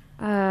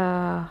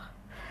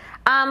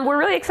 We're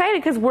really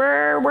excited because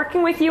we're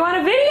working with you on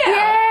a video.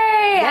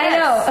 Yay! Yes. I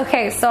know.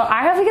 Okay, so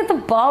I have to get the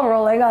ball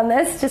rolling on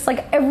this, just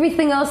like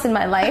everything else in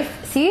my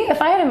life. See,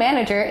 if I had a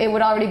manager, it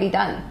would already be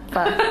done.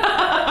 But,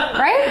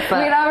 right?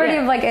 But, We'd already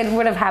yeah. like it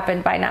would have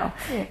happened by now.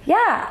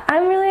 Yeah,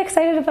 I'm really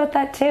excited about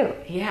that too.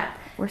 Yeah.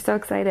 We're so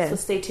excited. So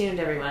stay tuned,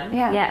 everyone.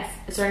 Yeah. Yes.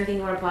 Is there anything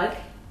you want to plug?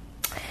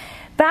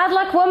 Bad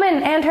Luck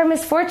Woman and Her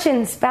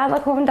Misfortunes,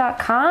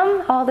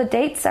 badluckwoman.com. All the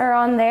dates are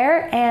on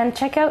there. And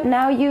check out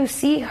Now You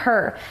See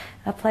Her,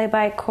 a play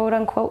by Quote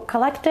Unquote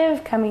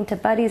Collective, coming to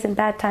Buddies in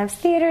Bad Times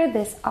Theater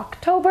this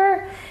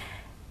October.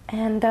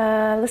 And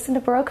listen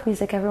to Baroque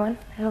music, everyone.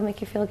 It'll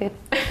make you feel good.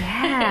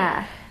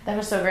 Yeah. That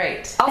was so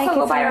great. Also, Thank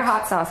go you buy so our much.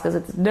 hot sauce because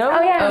it's dope.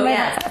 Oh, yeah. Oh, my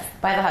yeah. hot sauce.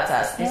 Buy the hot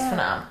sauce. It's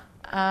phenomenal.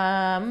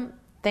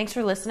 Thanks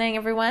for listening,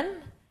 everyone.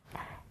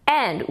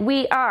 And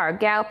we are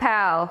Gal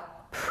Pal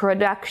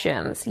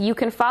Productions. You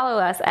can follow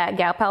us at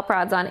Gal Pal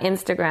Prods on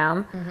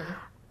Instagram.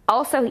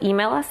 Also,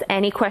 email us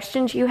any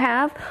questions you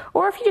have,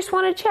 or if you just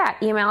want to chat,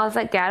 email us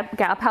at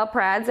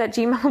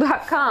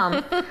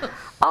galpalprads@gmail.com.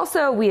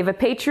 Also, we have a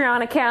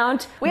Patreon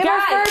account. We have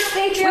our first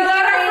Patreon. We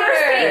got our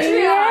first member.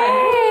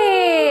 Patreon.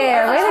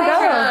 Yay! Way to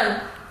go.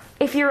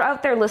 If you're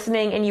out there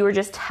listening and you were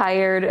just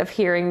tired of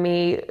hearing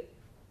me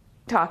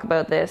talk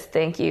about this,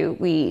 thank you.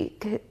 We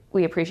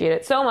appreciate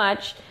it so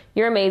much.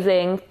 You're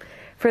amazing.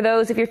 For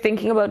those, if you're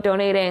thinking about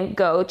donating,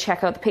 go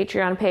check out the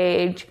Patreon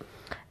page.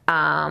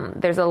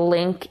 There's a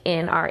link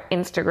in our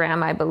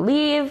Instagram, I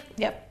believe.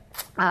 Yep.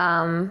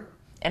 And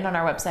And on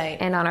our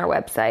website. on our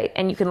website.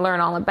 And you can learn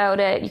all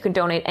about it. You can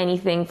donate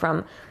anything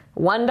from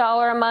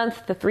 $1 a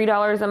month to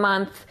 $3 a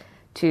month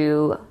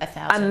to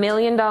 $1,000. $1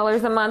 million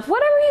a month.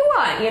 Whatever you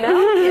want, you know?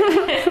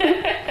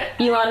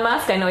 Elon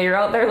Musk, I know you're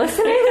out there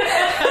listening.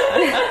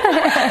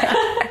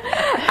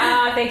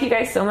 Thank you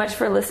guys so much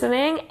for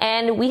listening.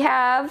 And we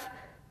have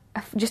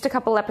just a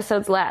couple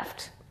episodes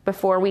left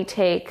before we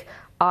take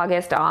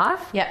August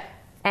off. Yep.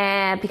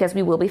 And because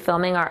we will be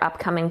filming our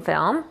upcoming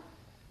film.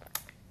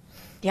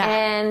 Yeah.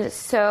 And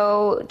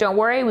so don't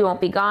worry, we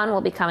won't be gone.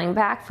 We'll be coming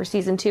back for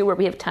season 2 where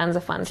we have tons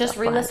of fun Just stuff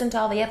planned. re-listen to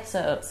all the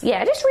episodes.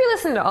 Yeah, just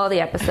re-listen to all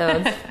the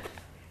episodes.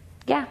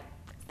 Yeah. And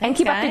Thanks,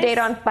 keep up to guys.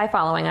 date by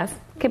following us.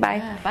 Okay,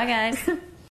 bye. Bye, guys.